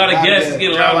guests. We got a lot of guests.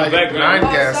 Get a lot Got of the like background.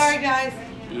 9 Oh, guests. sorry, guys.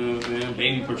 You know what I'm saying?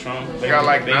 Baby Patron. We got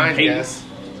like Baby 9 Peyton. guests.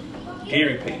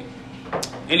 Gary Payton.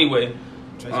 Anyway,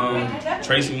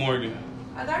 Tracy Morgan.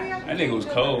 I thought you That had nigga was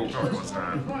cold. No, it's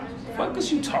not. What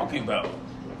is you talking about?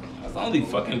 That's only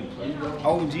fucking.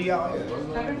 OG out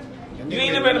here. You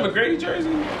ain't never had a McGrady jersey?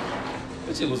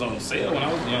 That shit was on sale when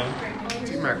I was young.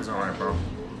 T-Mac is alright, bro.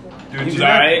 He was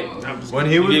alright. When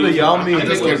he was with Yao Ming, I'm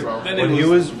just kidding, bro. That when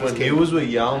nigga he was with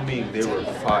Yao Ming, they were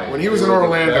fire. When he was in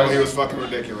Orlando, he was fucking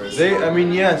ridiculous. I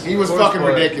mean, yes, He was of course, fucking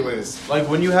but, ridiculous. Like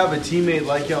when you have a teammate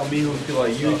like Yao Ming who feel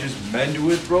like you just mend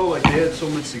with, bro. Like they had so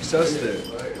much success there.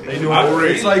 They knew No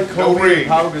ring. it's like No Kobe ring. and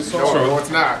Pau Gasol. No,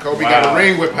 it's not. Kobe Wow. got a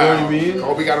ring with You know what Powell. I mean?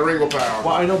 Kobe got a ring with Powell.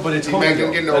 Well, I know, but it's T-Mac Kobe.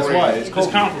 didn't get no That's ring. why it's It's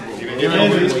Kobe. comparable. He didn't You get know no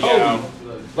what I ring mean? with It's Powell. Kobe.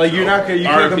 Like you can't R.I.P.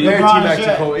 compare LeBron T-Mac to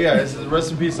James. Kobe. Yeah, it's the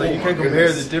rest in peace. Like you can't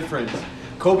compare the difference.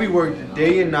 Kobe worked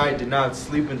day and night, did not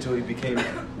sleep until he became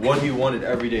what he wanted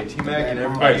every day. T-Mac and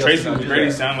everybody Alright, else Tracy did not do McGrady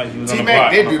that. sounded like he was on the T-Mac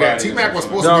block. did do that. Nobody T-Mac was is.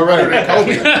 supposed to be No, better right. than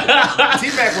Kobe.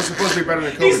 T-Mac was supposed to be better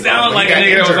than Kobe. He sounded like a got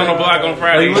nigga that was on the injured. block on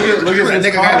Friday. Like, look at That his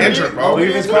nigga got car. injured, bro. Look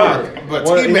at his He car. But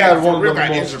He T-Mac had for one of real the got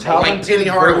most injured, bro. Like talented Penny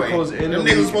Hardaway. verticals in Them the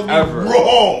niggas league supposed to ever. be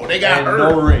raw. They got And hurt.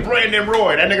 no ring. Brandon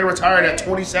Roy. That nigga retired at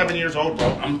 27 years old, bro.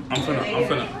 I'm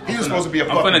finna. He was supposed to be a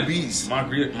fucking beast.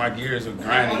 My gears are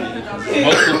grinding.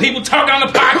 Multiple people talk on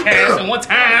the podcast at one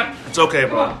time. It's okay,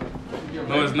 bro.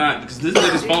 No, it's not because this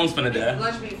nigga's phone's finna die.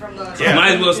 lunch meat from the. So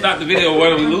might as well stop the video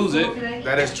whether we lose it.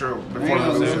 That is true. Before we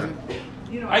lose it.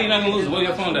 How you not gonna lose it? What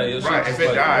your phone die? Your Right, shit's if it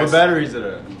like- dies. What battery is it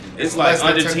at? it's like Less than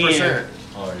under 10. 10%.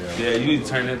 Oh yeah. Yeah, you need to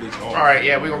turn that bitch off. All right,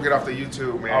 yeah, we're going to get off the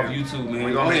YouTube, man. Off YouTube, man. We're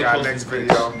Go going to ahead, make our post next this bitch.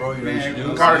 video. Bro, you Man,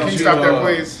 should Carter, can you stop that,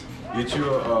 please? Get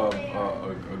you a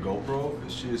GoPro.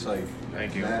 She's like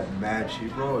Thank you. mad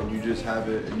cheap, bro, and you just have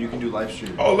it, and you can do live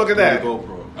stream. Oh, look at with that. the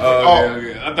GoPro. Oh,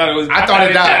 okay. I thought it was. I thought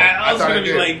it died. I was I thought gonna it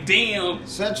be did. like, damn.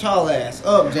 Shut y'all ass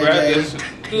up, Grab this.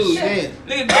 JJ. Dude, Shit.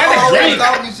 nigga, Oh, grab a that's drink.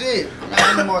 talking shit. Not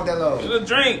any more Get Modelo. a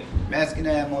drink. Masking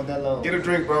ass Modelo. Get a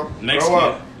drink, bro. Grow Mexican.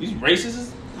 up. You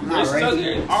racist? I'm not Racist out racist.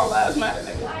 here. All lives matter,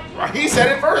 nigga. He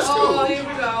said it first, Oh, too. here we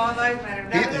go. All lives matter.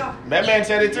 Now we go. That man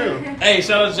said it, too. Hey,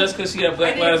 shout out to Jessica. She got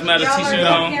Black Lives Matter Y'all t-shirt learned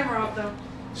the on. camera off though.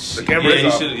 The camera yeah, is you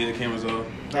off. should. Yeah, the camera's off.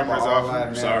 Camera's All off.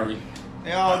 lives matter. Sorry.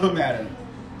 They all do matter.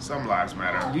 Some lives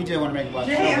matter. You just want to make about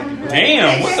Damn.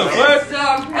 Damn, what the fuck? So, lives you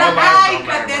don't cut matter,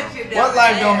 that shit down. What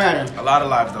life don't matter? A lot of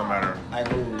lives don't matter. Like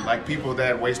who? Like people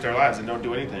that waste their lives and don't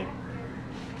do anything.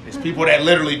 It's people that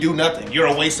literally do nothing. You're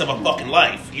a waste of a fucking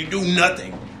life. You do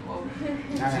nothing.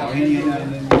 I don't know any of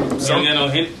them. You ain't got no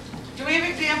hint. Do we have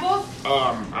examples?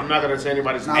 I'm not gonna say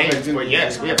anybody's Nah, names, but- but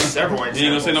yes, we have several You ain't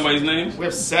examples. gonna say nobody's names? We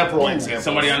have several examples.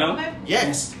 Somebody I know?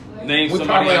 Yes. Name We somebody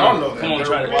probably I all know them. Come on, They're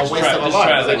try it. a Just waste try of it. a Just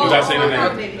try life. it. Like, without saying the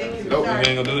name. Baby, thank you. Nope. You ain't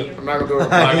gonna do it. I'm not gonna do it. I'm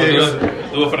not gonna do it.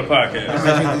 Do it for the podcast.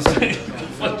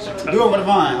 Do it for the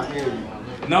vine.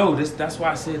 No, that's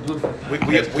why I said do it for the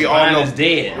podcast. We all Mine know is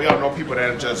dead. We all know people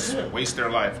that just waste their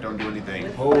life, don't do anything.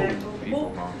 Oh, People,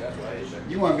 bro.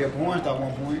 you want to be a porn star at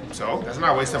one point. So that's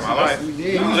not wasting my life. You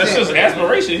did. No, that's just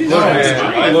aspiration. He's Look, just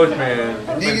man. Look, man.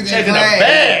 Niggas in Taking a class.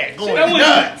 bag, going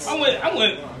nuts.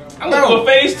 I went to a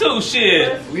phase 2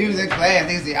 shit. We was in class.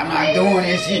 Niggas said, I'm not doing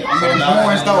this shit. I'm a Now,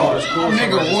 porn star. what's cool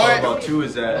Nigga, what? about too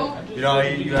is that you know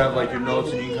you have like your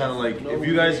notes and you can kind of like if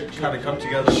you guys kind of come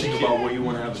together and think about what you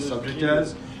want to have the subject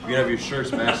as, You can have your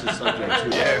shirts match the subject too.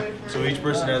 Yeah. So each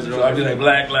person has their So I own. do like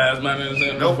Black Lives Matter.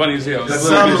 No funny as hell.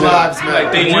 Some lives Like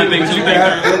matter. thing one, thing two, thing three.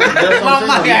 That's what I'm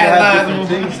My saying. You guy have lies. different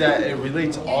things that it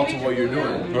relates all to what you're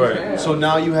doing. Right. So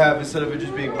now you have, instead of it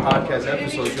just being podcast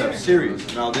episodes, you have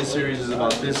series. Now this series is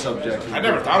about this subject. I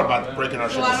never thought about breaking our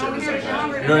shit to series like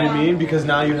that. You know what I mean? Because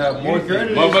now you have more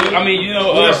things. Motherfucker, I mean, you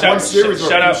know, We have one series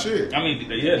shout or out. shit. I mean,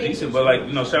 yeah, decent, but like,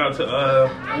 you know, shout out to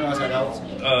You know, so that was-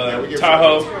 we give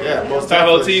Tahoe, Yeah, most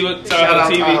Tahoe definitely. TV, Shout out Tahoe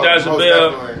TV, Tahoe, Daja most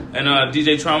Bell, definitely. and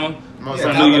DJ Trauma Most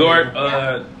from definitely. New York.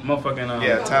 Motherfucking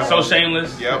Yeah, Tahoe. So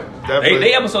Shameless. Yep, definitely.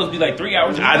 They episodes be like 3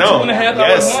 hours. I know. 2.5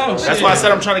 Yes. hours long. That's Shit. why I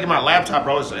said I'm trying to get my laptop,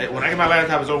 bro. When I get my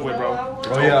laptop, it's over with, bro.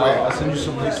 Oh yeah, I'll send you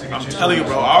some links to get I'm you. telling you,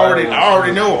 bro. I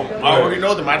already know them. I already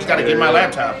know them. I just gotta get my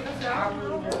laptop.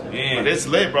 Man. But it's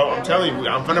lit, bro. I'm telling you,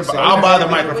 I'll buy the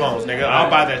microphones, nigga. I'll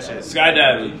buy that shit.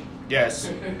 Skydiving, Yes.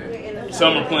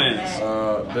 summer plans,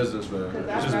 Business, man.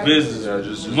 just business, Yeah,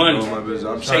 just money, doing my business.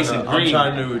 I'm chasing green.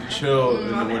 trying to chill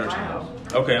in the wintertime.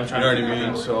 Okay, I'm You trying know what to. I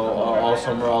mean? So all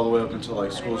summer, all the way up until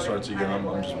like school starts again,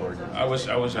 I'm just working. I wish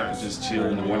I could just chill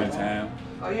in the wintertime.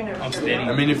 I'm steady.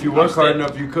 I mean, if you work hard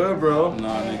enough, you could, bro.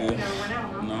 Nah,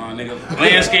 nigga.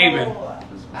 Landscaping.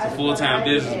 It's a full-time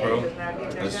business, bro.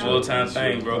 It's a full-time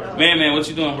thing, bro. Man, what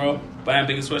you doing, bro? Buying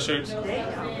bigger sweatshirts?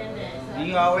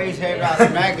 You always have out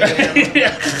smack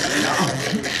it.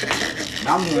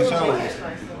 I'm doing shows.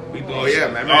 We doing Oh, yeah,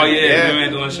 man. Oh, yeah, Yeah.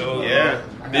 man, doing shows. Yeah.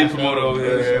 Big promoter over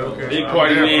here. Okay. Big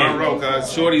party Yeah, man. front row,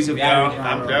 cuz. Shorties of y'all.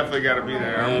 I'm definitely gotta be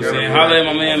there. You know I'm what I'm gonna saying? be Holla there.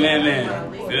 at my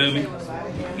man. Feel me?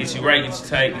 Get you right, get you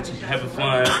tight, get you having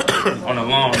fun on a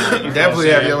long night. You know Definitely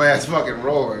what have I'm your ass fucking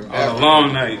rolling. saying? On a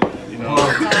long night. You know,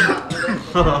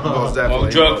 Most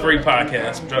definitely. drug-free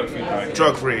podcast. Drug-free podcast.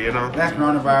 Drug free, you know? That's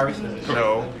coronavirus.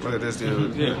 No. Look at this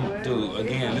dude. Yeah, dude,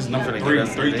 again, this is number They three. finna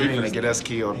Three finna get us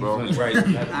killed, bro. Right. They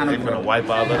finna wipe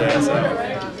all of that ass out.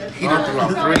 He done threw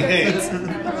out 3 hits.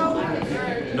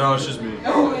 No, it's just me.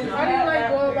 How do you like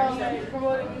go about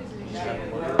promoting music?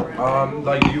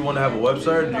 Like, do you want to have a website,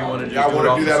 or do you want to just Y'all do it wanna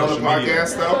off do that on the social media?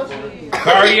 podcast, though?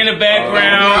 Kari in the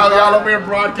background. Y'all over here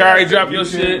broadcasting. Kari, drop your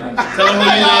shit. Tell them who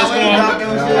you is. Come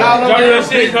on. Drop your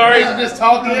shit, Kari. Just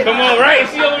talking. Come on, right?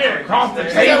 She over here across the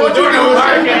table what you doing the doing?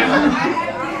 podcast.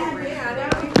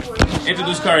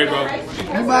 Introduce Kari, bro.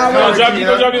 Come on, you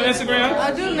go drop your Instagram?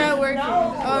 I do networking.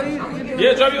 Oh, you do?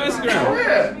 Yeah, drop your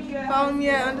Instagram. Follow me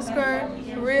at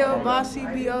 _real bossy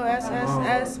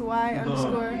BOSSSY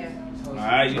 _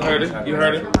 Alright, you heard it. You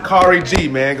heard it. Kari G,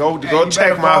 man. Go you check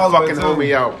better my follow fucking it, too.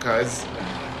 homie out, cuz.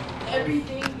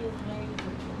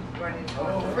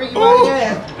 Freaky body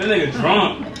ass. This nigga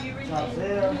drunk.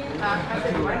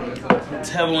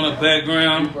 Tevil in the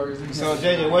background. So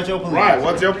JJ, what's your plan? Right,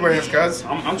 what's your plans, cuz?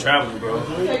 I'm traveling, bro.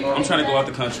 I'm trying to go out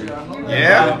the country.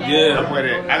 Yeah? Yeah. I'm with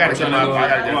it. I gotta get I'm my, I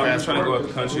gotta get I'm fast trying to go out forward.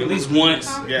 the country at least once.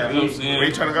 Yeah. You know what I'm saying? Where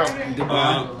you trying to go?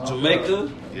 Jamaica.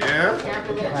 Yeah?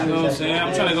 You know what I'm saying?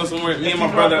 I'm trying to go somewhere. Me and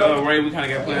my brother Ray, we kind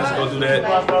of got plans to go do that.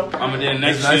 And then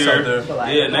next It's nice year, out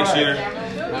there. yeah, next year, I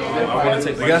want to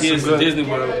take They my got kids some to good. Disney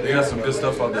World. They got some good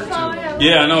stuff out there too.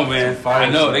 Yeah, I know, man. I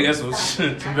know they got some.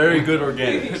 Some very good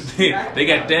organic. They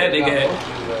got that. They got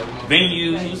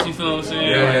venues. You feel what I'm saying?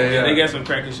 Yeah. They got some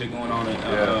cracking shit going on in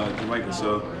Yeah. Jamaica.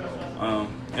 So,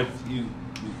 if you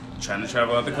trying to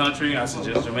travel out the country, I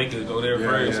suggest Jamaica. Go there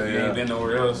first. If you ain't been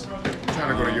nowhere else. I'm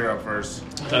trying to go to Europe first.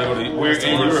 Trying to go to where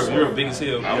in Europe? Europe big as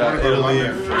hell. I want to go to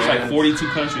London It's first. like 42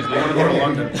 countries. I want to go to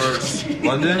London first.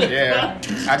 London? Yeah.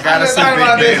 I gotta see thought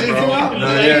about Big this Ben, shit, bro. too. No,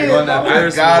 yeah, go on that I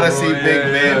Ferris gotta wheel, see bro. Big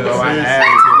Ben, bro. I seriously. have to.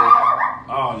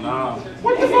 Oh no.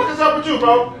 What the fuck is up with you,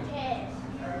 bro?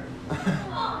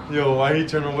 Yo, why he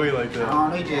turn away like that? Oh,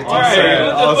 they just All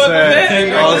right, what the fuck is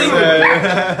that? All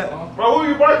sad. Bro, who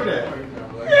you barking at?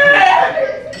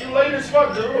 You late as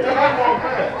fuck, dude. I walk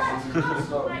past.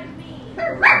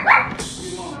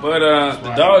 But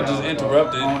the dog just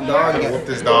interrupted. dog. Whoop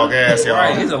this dog ass, y'all.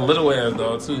 Right, he's a little ass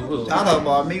dog too. Look. I thought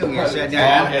about me gonna get shut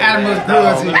down. Animal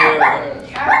cruelty.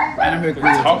 Animal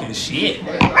cruelty. Talking shit.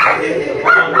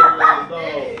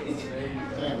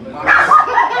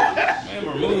 Man,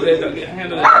 remove that dog.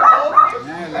 Handle that.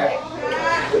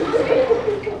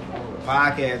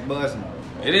 Podcast busting.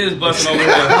 It is busting over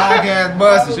here. Podcast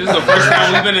busting. This is the first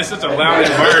time we've been in such a loud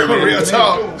environment. Real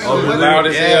talk. Loud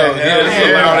as hell. Yeah, Yeah, it's a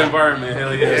yeah. loud environment.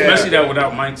 Hell yeah. Especially that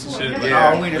without mics and shit. But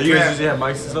Yeah. Oh, we in the You guys trap. usually have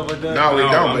mics and stuff like that? No, we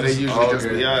No, don't, I'm but they just- usually oh, just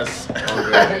okay. be us.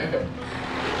 Okay.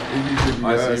 It usually be I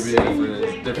us. see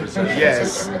different sessions.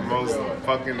 Yes, most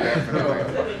fucking definitely.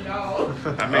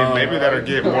 I mean, maybe that'll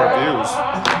get more views.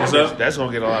 What's up? That's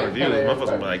gonna get a lot of views. Motherfuckers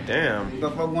gonna be like, damn. The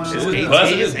fuck going on? It's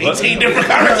buzzing. It's buzzing. 18 different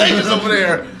conversations over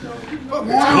there.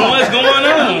 What's going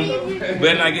on?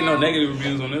 Better not get no negative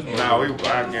reviews on this one. Nah,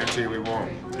 I guarantee we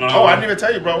won't. Oh, I didn't even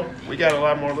tell you, bro. We got a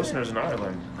lot more listeners in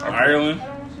Ireland. Ireland?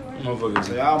 Motherfuckers.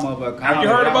 So y'all motherfuckers. Have you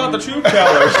heard about the Truth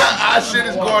Tellers? Our shit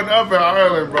is going up in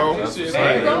Ireland, bro.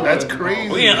 That's crazy.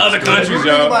 We in other countries,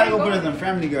 y'all. Nobody gonna put us in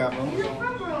Family Guy,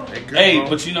 bro. Hey,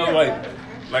 but you know, like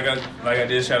I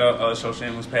did shout out Show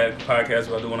Shameless podcast,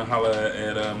 but I do want to holler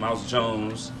at Mouse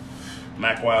Jones,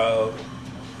 Mac Wild,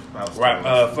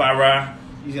 Fly Rye.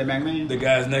 You said McMahon? The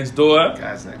guys next door.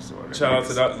 Guys next door. Shout out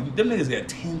to them niggas got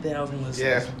 10,000 listeners.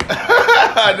 Yeah.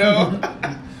 I know.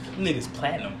 Them niggas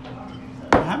platinum.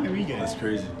 How many we got? That's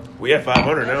crazy. We at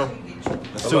 500 now.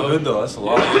 That's still good though. That's a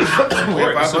lot. We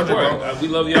at 500, bro. We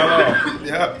love y'all all.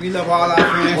 Yeah. We love all our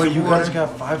friends. Wait, you guys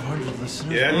got 500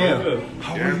 listeners? Yeah.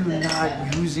 How are you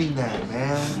not using that,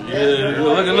 man? Yeah,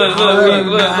 look,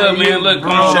 man, look,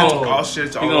 come on. All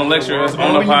shit's all He gonna over lecture the us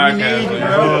world. on the podcast,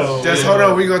 man. Just hold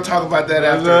on, we gonna talk about that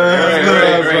after.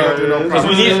 Because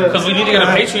we need to get a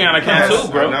Patreon account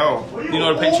too, bro. No. You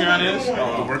know what a Patreon is? We're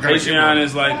gonna get Patreon one.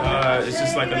 is like it's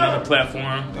just like another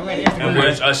platform. And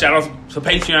which shout out to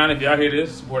Patreon if y'all hear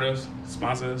this, support us,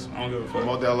 sponsor us. I don't give a fuck.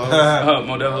 Modelo.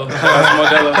 Modelo.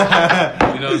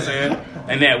 Modelo. You know what I'm saying?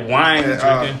 And that wine you're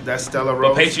drinking. That's Stella But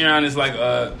Rose. Patreon is like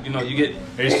you get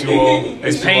H2O.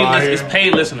 it's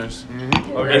paid listeners.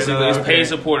 Basically, it's paid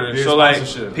supporters. So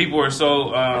like people are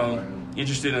so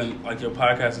interested in like your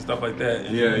podcast and stuff like that,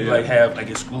 and you like have like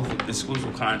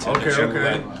exclusive content that you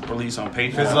like release on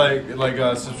Patreon. It's like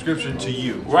a subscription to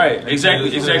you. Right, exactly.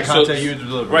 The content you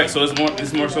deliver. Right, so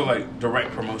it's more so like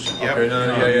direct promotion. Yep. Okay,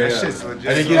 yeah. That shit's legit.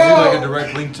 And it gives you like a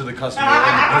direct link to the customer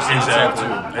and the person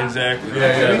itself too. Exactly.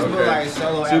 Yeah.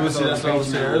 Solo See, episodes that's what I was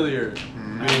saying earlier.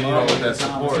 You know, with that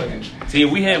support. See,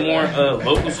 if we had more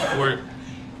local support,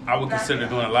 I would consider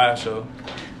doing a live show.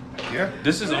 Yeah.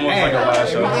 This is almost like a live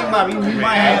show. Think about it, we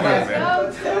might have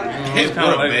that. It's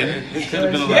kind of like it could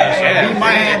have been a live show. We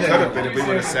might have Could that. have been if we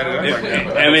would have set it up like that.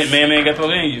 but- I mean, man got the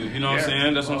in you. You know what I'm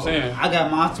saying? That's what I'm saying. I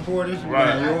got my supporters. You Right.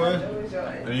 got yours.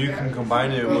 And you can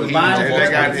combine it with Combine it.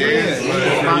 They got his. You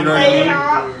know what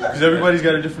I mean? Because everybody's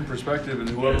got a different perspective, and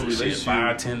whoever Shit, relates to you.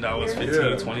 $5, $10,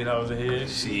 $15, $20 a head.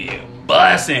 Shit,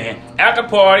 bussin' after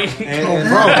party. And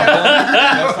bro,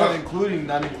 that's not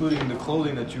including the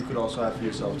clothing that you could also have for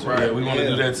yourself too. Yeah, we want to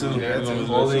do that too. Yeah, We wanna do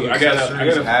clothing, that too.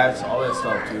 accessories, hats, all that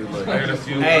stuff, dude. I Like, got a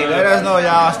few. Hey, let us know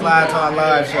y'all slide to our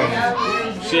live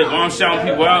show. Shit, while I'm shouting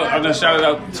people out, I've done shouted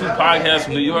out 2 podcasts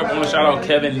from New York. I want to shout out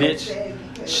Kevin Mitch,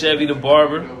 Chevy the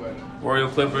Barber, Royal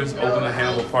Clippers, open in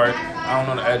Hannibal Park. I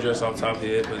don't know the address off the top of the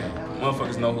head, but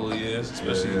motherfuckers know who he is,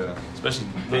 especially Lil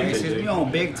Hey, since we KJ.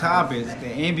 on big topics, the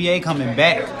NBA coming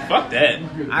back. Fuck that.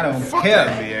 I don't Fuck care.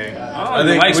 the NBA. I I don't even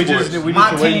think like we sports. just we My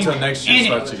need to wait team until next in year it.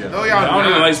 starts again. No, I y'all don't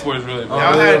even not. like sports really. Bro.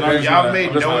 Y'all made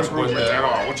I'm just no not improvements that. at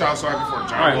all. What y'all saw before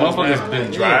John Alright, Wall? motherfuckers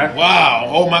been dry. Wow.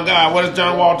 Oh my God. What has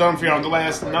John Wall done for y'all in the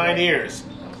last 9 years?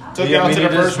 Took Yeah, y'all we to need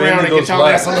the to first swing round and those get y'all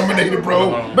ass blacks. eliminated, bro.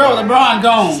 Bro, LeBron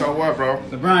gone. So what, bro?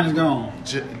 LeBron is gone.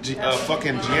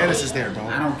 Fucking Giannis is there, bro.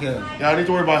 I don't care. Y'all need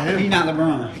to worry about He him. not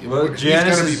LeBron. Well, He's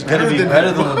Giannis is gonna be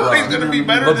better than LeBron. He's gonna be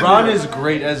better than LeBron is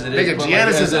great as it is. Nigga, but Giannis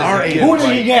like, is as our a age. kid, Who do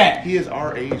like, you got? He is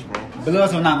our age, bro.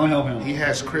 Bledsoe not gonna help him. He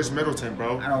has Chris Middleton,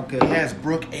 bro. I don't care. He has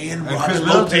Brooke and Chris Robin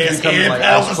Middleton's Lopez becoming, and like,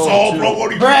 Pau ice cold, Gasol, too. bro. What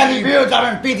do you Bradley mean? Beal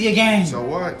dropping 50 a game. So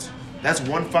what? That's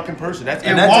one fucking person. That's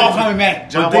And that's Wall it. coming back.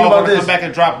 John But think Wall about gonna this. come back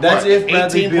and drop That's what? if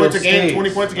Bradley 18 Beal points a game, stays. 20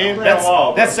 points a game.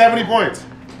 Wall, That's 70 points.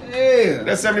 Yeah.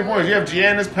 That's 70 points. You have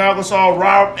Giannis, Pau Gasol,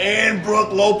 Rob, and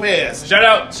Brooke Lopez. Shout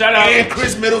out. And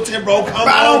Chris Middleton, bro. Come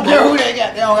I don't on, care bro. who they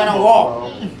got. They don't got no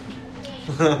Wall.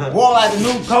 Wall like the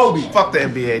new Kobe. Fuck the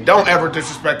NBA. Don't ever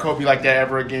disrespect Kobe like that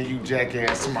ever again, you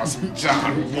jackass. Talking about some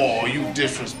John Wall, you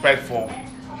disrespectful.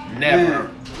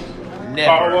 Never. Never.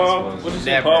 Paul Wall. What you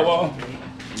say, Never. Paul Wall?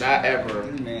 Not ever.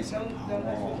 Man said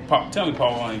Wall. Tell me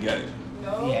Paul Wall ain't got it.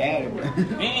 He had it, bro.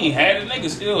 He ain't had it, nigga.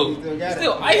 Still got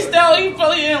it. iced out. He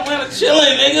probably in Atlanta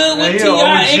chilling, nigga, with he T.I.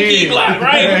 OG. and Key Glock,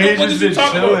 right? Yeah, he What just you been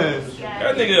talking chilling. about?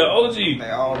 That nigga OG. They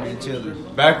all been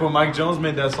chilling. Back when Mike Jones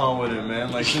made that song with him,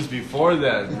 man. Like since before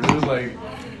that, it was like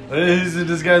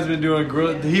this guy's been doing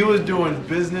grill. He was doing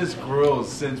business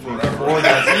grills since before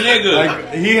that. Nigga.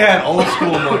 Like he had old school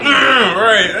money.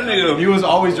 Right, that nigga. He was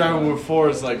always driving with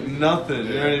Fords like nothing.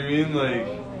 You know what I mean? Like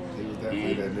He was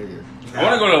definitely that nigga. I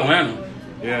want to go to Atlanta.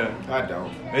 yeah, I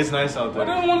don't. it's nice out I there.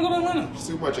 don't want to go to Atlanta. There's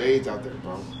too much AIDS out there,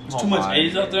 bro. There's too much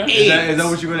AIDS out there. Is that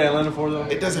what you go to Atlanta for though?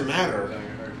 It doesn't matter.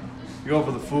 You go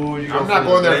for the food. You go I'm for not the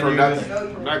going there for venues.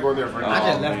 nothing. I'm not going there for I nothing.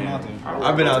 just left man. nothing. I don't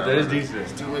I've been wanna out go there. It's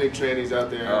decent. Too many trannies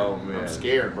out there. Oh, man. I'm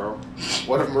scared, bro.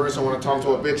 What if Marissa want to talk to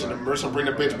a bitch and then Marissa bring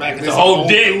the bitch back and It's it's a whole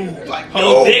dick. dude? Like,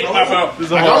 Whole no, dick bro. pop out. This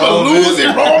is a Like, whole- I'm gonna lose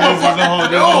it, bro. I'm This is the whole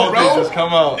no, thing bro. just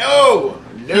come out. No.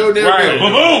 No, no, Right, no.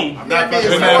 boom. I'm not fucking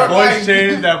with That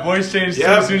Atlanta. voice change too, Yep.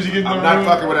 as soon as you get in the I'm room. not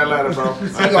fucking with Atlanta, bro.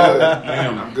 I'm good.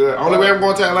 I'm good. Only way I'm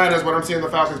going to Atlanta is when I'm seeing the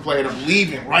Falcons play, and I'm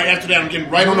leaving right after that. I'm getting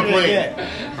right on the plane.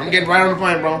 I'm getting right on the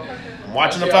plane, bro. I'm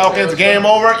watching the Falcons. Game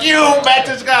over. Back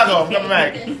to Chicago. I'm coming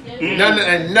back.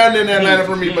 Nothing in Atlanta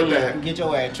for me but that. Get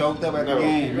your ass choked up at the No,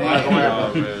 game, I'm not man. gonna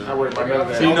happen. I worry about none of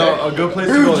that. So you know, a good place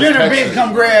to Bruce go is Jenner, bitch, Texas.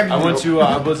 come grab you. I went to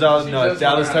I was out in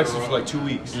Dallas, Texas for like 2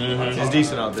 weeks. It's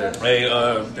decent out there. Hey,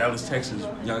 Dallas, Texas,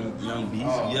 young Beezy,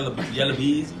 Yellow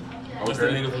Beezy. What's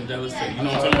that nigga from Dallas, Texas? You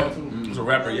know what I'm talking about? It's a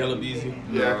rapper, Yellow Beezy.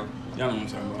 Yeah, Y'all know what I'm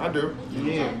talking I about. do.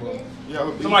 Yeah, boy.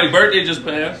 Yeah, Somebody's birthday just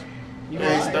passed.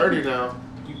 yeah, he's 30 now.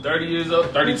 You 30 years old?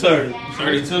 32.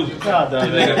 32. God damn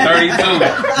Nigga, it.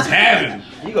 32. It's having.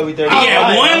 You gonna be 30. He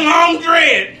had one long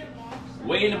dread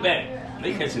way in the back.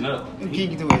 They catching up.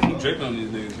 Kinky to He it. dripping on these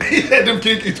niggas. He had them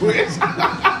kinky twins.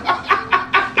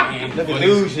 Look at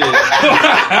new shit.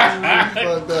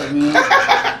 Fucked up, man.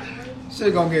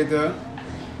 Shit gonna get there.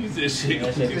 He said shit.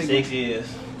 That shit for 6 years.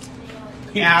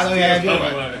 Yeah, I don't have your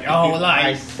whole Like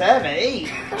life. 7, 8.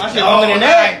 My shit longer than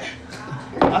that.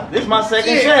 This is my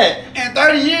second shot. In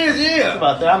 30 years, It's yeah.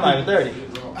 about 30. I'm not even 30.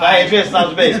 So I ain't been since I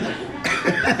was a baby.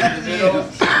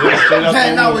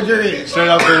 That's not what you're in. Straight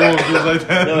out the womb, just like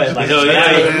that. Yo, it's like Yo, a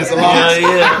dyke.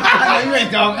 yeah. I know you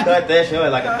ain't talking. Cut that shit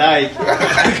like a dyke.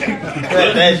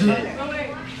 Cut that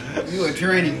shit. You a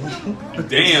tranny. Cut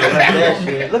Damn. that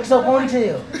shit. Look so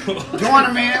ponytail. Join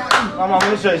her, man. Mama,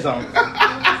 let me show you something.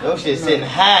 Your shit sitting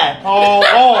high, tall.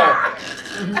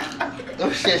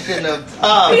 Your shit sitting up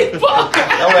top.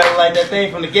 Don't act like that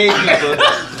thing from the gatekeeper.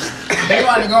 They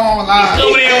want to go on live.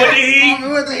 Coming in with the heat.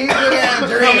 Coming with the heat. Look at that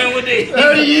Coming dread. with the heat.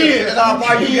 30 years. That's how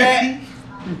far you got.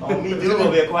 Oh, me, dude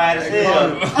gonna be quiet as hell.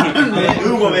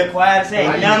 Dude gonna be quiet as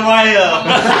hell. Ain't nothing right up.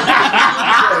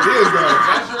 It is,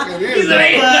 though. It is, He's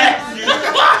like,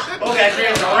 though. Okay,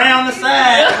 dreads around the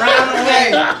side, around the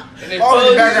way. Oh,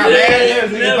 the background, man.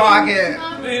 This nigga podcast.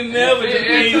 We never just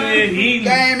came in heat.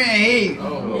 Game in heat.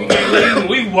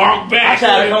 We walk I back.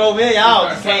 tried to come over here, y'all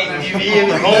just can't give me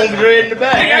home dread in the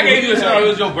back. Hey, I gave you a shout. It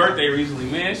was your birthday recently,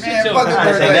 man. Shit, Man, your fuck his I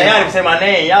didn't say that. Y'all didn't say my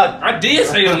name. Y'all. I did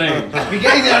say your name. We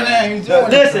gave their name.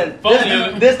 Listen, Phone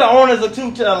you. this the owners of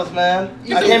Two Tellers, man.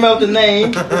 I came up with the name.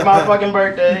 It's my fucking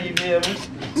birthday. You feel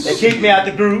me? They kicked me out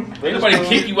the group. Ain't nobody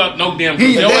kick you out no damn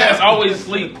group. Your ass always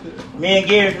asleep. Me and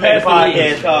Gary made a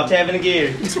podcast called Tapping and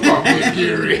Gary.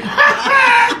 Gary.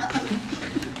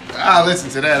 I'll listen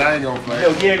to that. I ain't gonna play.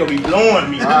 Yo, Gary gonna be blowing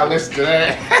me. I'll listen to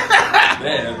that.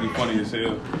 Man, that'd be funny as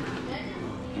hell.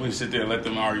 We sit there and let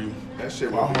them argue. That shit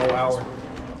A was whole hour.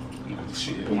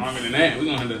 Shit, longer than that. We're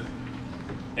gonna have the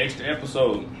extra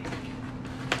episode.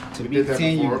 To We be did that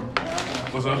continued. before.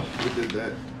 What's up? We did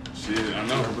that. Shit, I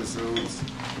know. Episodes.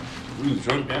 We was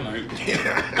drunk that night.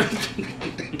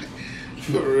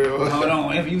 For real. Hold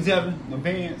on. If you tell me, no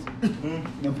pants.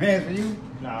 No pants for you?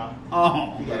 Nah.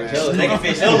 Oh. Nigga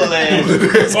fish hella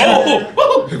last.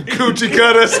 Oh! Coochie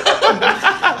cutters.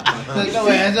 Look, no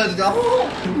ass up. Go.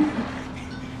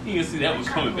 You can see that was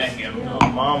coming back at him. Oh,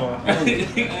 mama. Tap Wait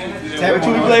it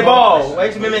till we play ball.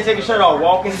 Wait till me take his shirt off.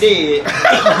 Walking dead.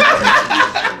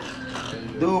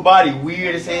 Dude body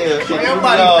weird as hell. Shit,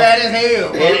 Everybody fat as hell.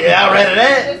 I'd rather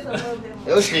that.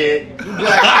 Yo shit.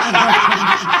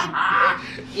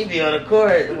 You be on the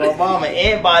court. My mama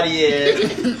and body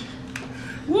ass.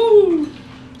 Woo!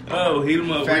 Oh, heat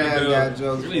him up. Fat Ring ass the guy bell.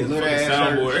 jokes. We need a Little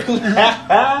fucking ass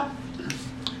soundboard.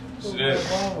 Shit.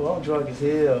 I'm drunk as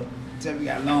hell. Tell me you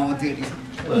got long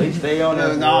titties. Well, he stay on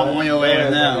that. No, I'm on your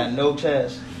ass now. Got no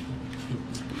chest.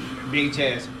 Big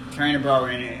chest. Trainer bra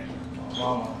in there.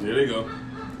 Mama. There they go.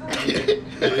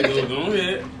 There they go. Go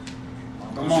ahead.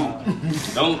 Come on.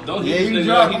 Don't Yeah, hit you this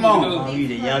drunk, nigga. come on. I'm be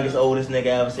the youngest, oldest nigga I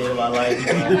ever seen in my life.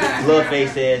 Little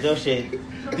face ass, your shit.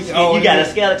 You old, got a yeah.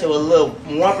 skeleton with a little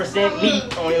 1%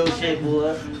 meat on your shit,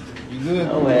 boy. You good?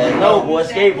 Oh, ass. No, boy,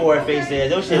 skateboard face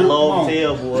ass. Your shit low as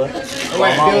hell, boy. Your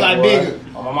ass built like bigger.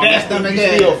 Oh, my Fast mama, stomach you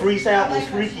ass. still free samples,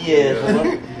 freaky ass,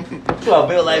 boy. You all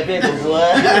built like bigger,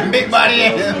 boy. Big body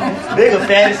ass. Bigger,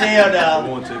 fat as hell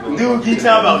now. Dude keep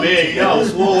talking about, man, y'all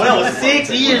swole. That was 6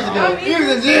 years ago. You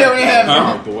was in jail when it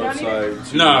happened. The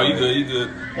website. No, you good. You good.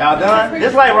 Y'all done?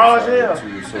 This like raw as hell.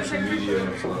 To social media and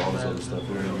all this other stuff.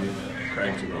 You know what I mean?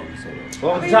 Cranks it on.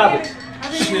 What was the topics?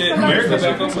 Shit, America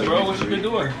back open, bro. What you been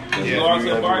doing? You go out to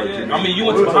the bar yet? I mean, you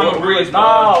went to Bahama Bridge.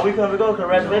 No, we couldn't go because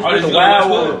reservation Oh, was did to you go to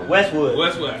Wildwood, Westwood.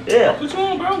 Westwood. Yeah. What you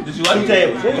on, bro? Did you Let like me tell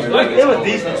you, it? it was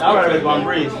decent. I rather with Palm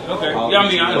Breeze. Okay. Yeah,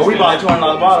 I mean, I But we bought a understand.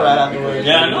 $200 bottle right afterwards.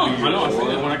 Yeah, I know. I seen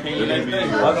it when I came in that day.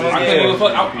 Welcome I again. couldn't even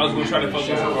fuck. I was gonna try to fuck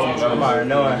this up. I'm already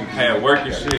knowing. Had work and shit.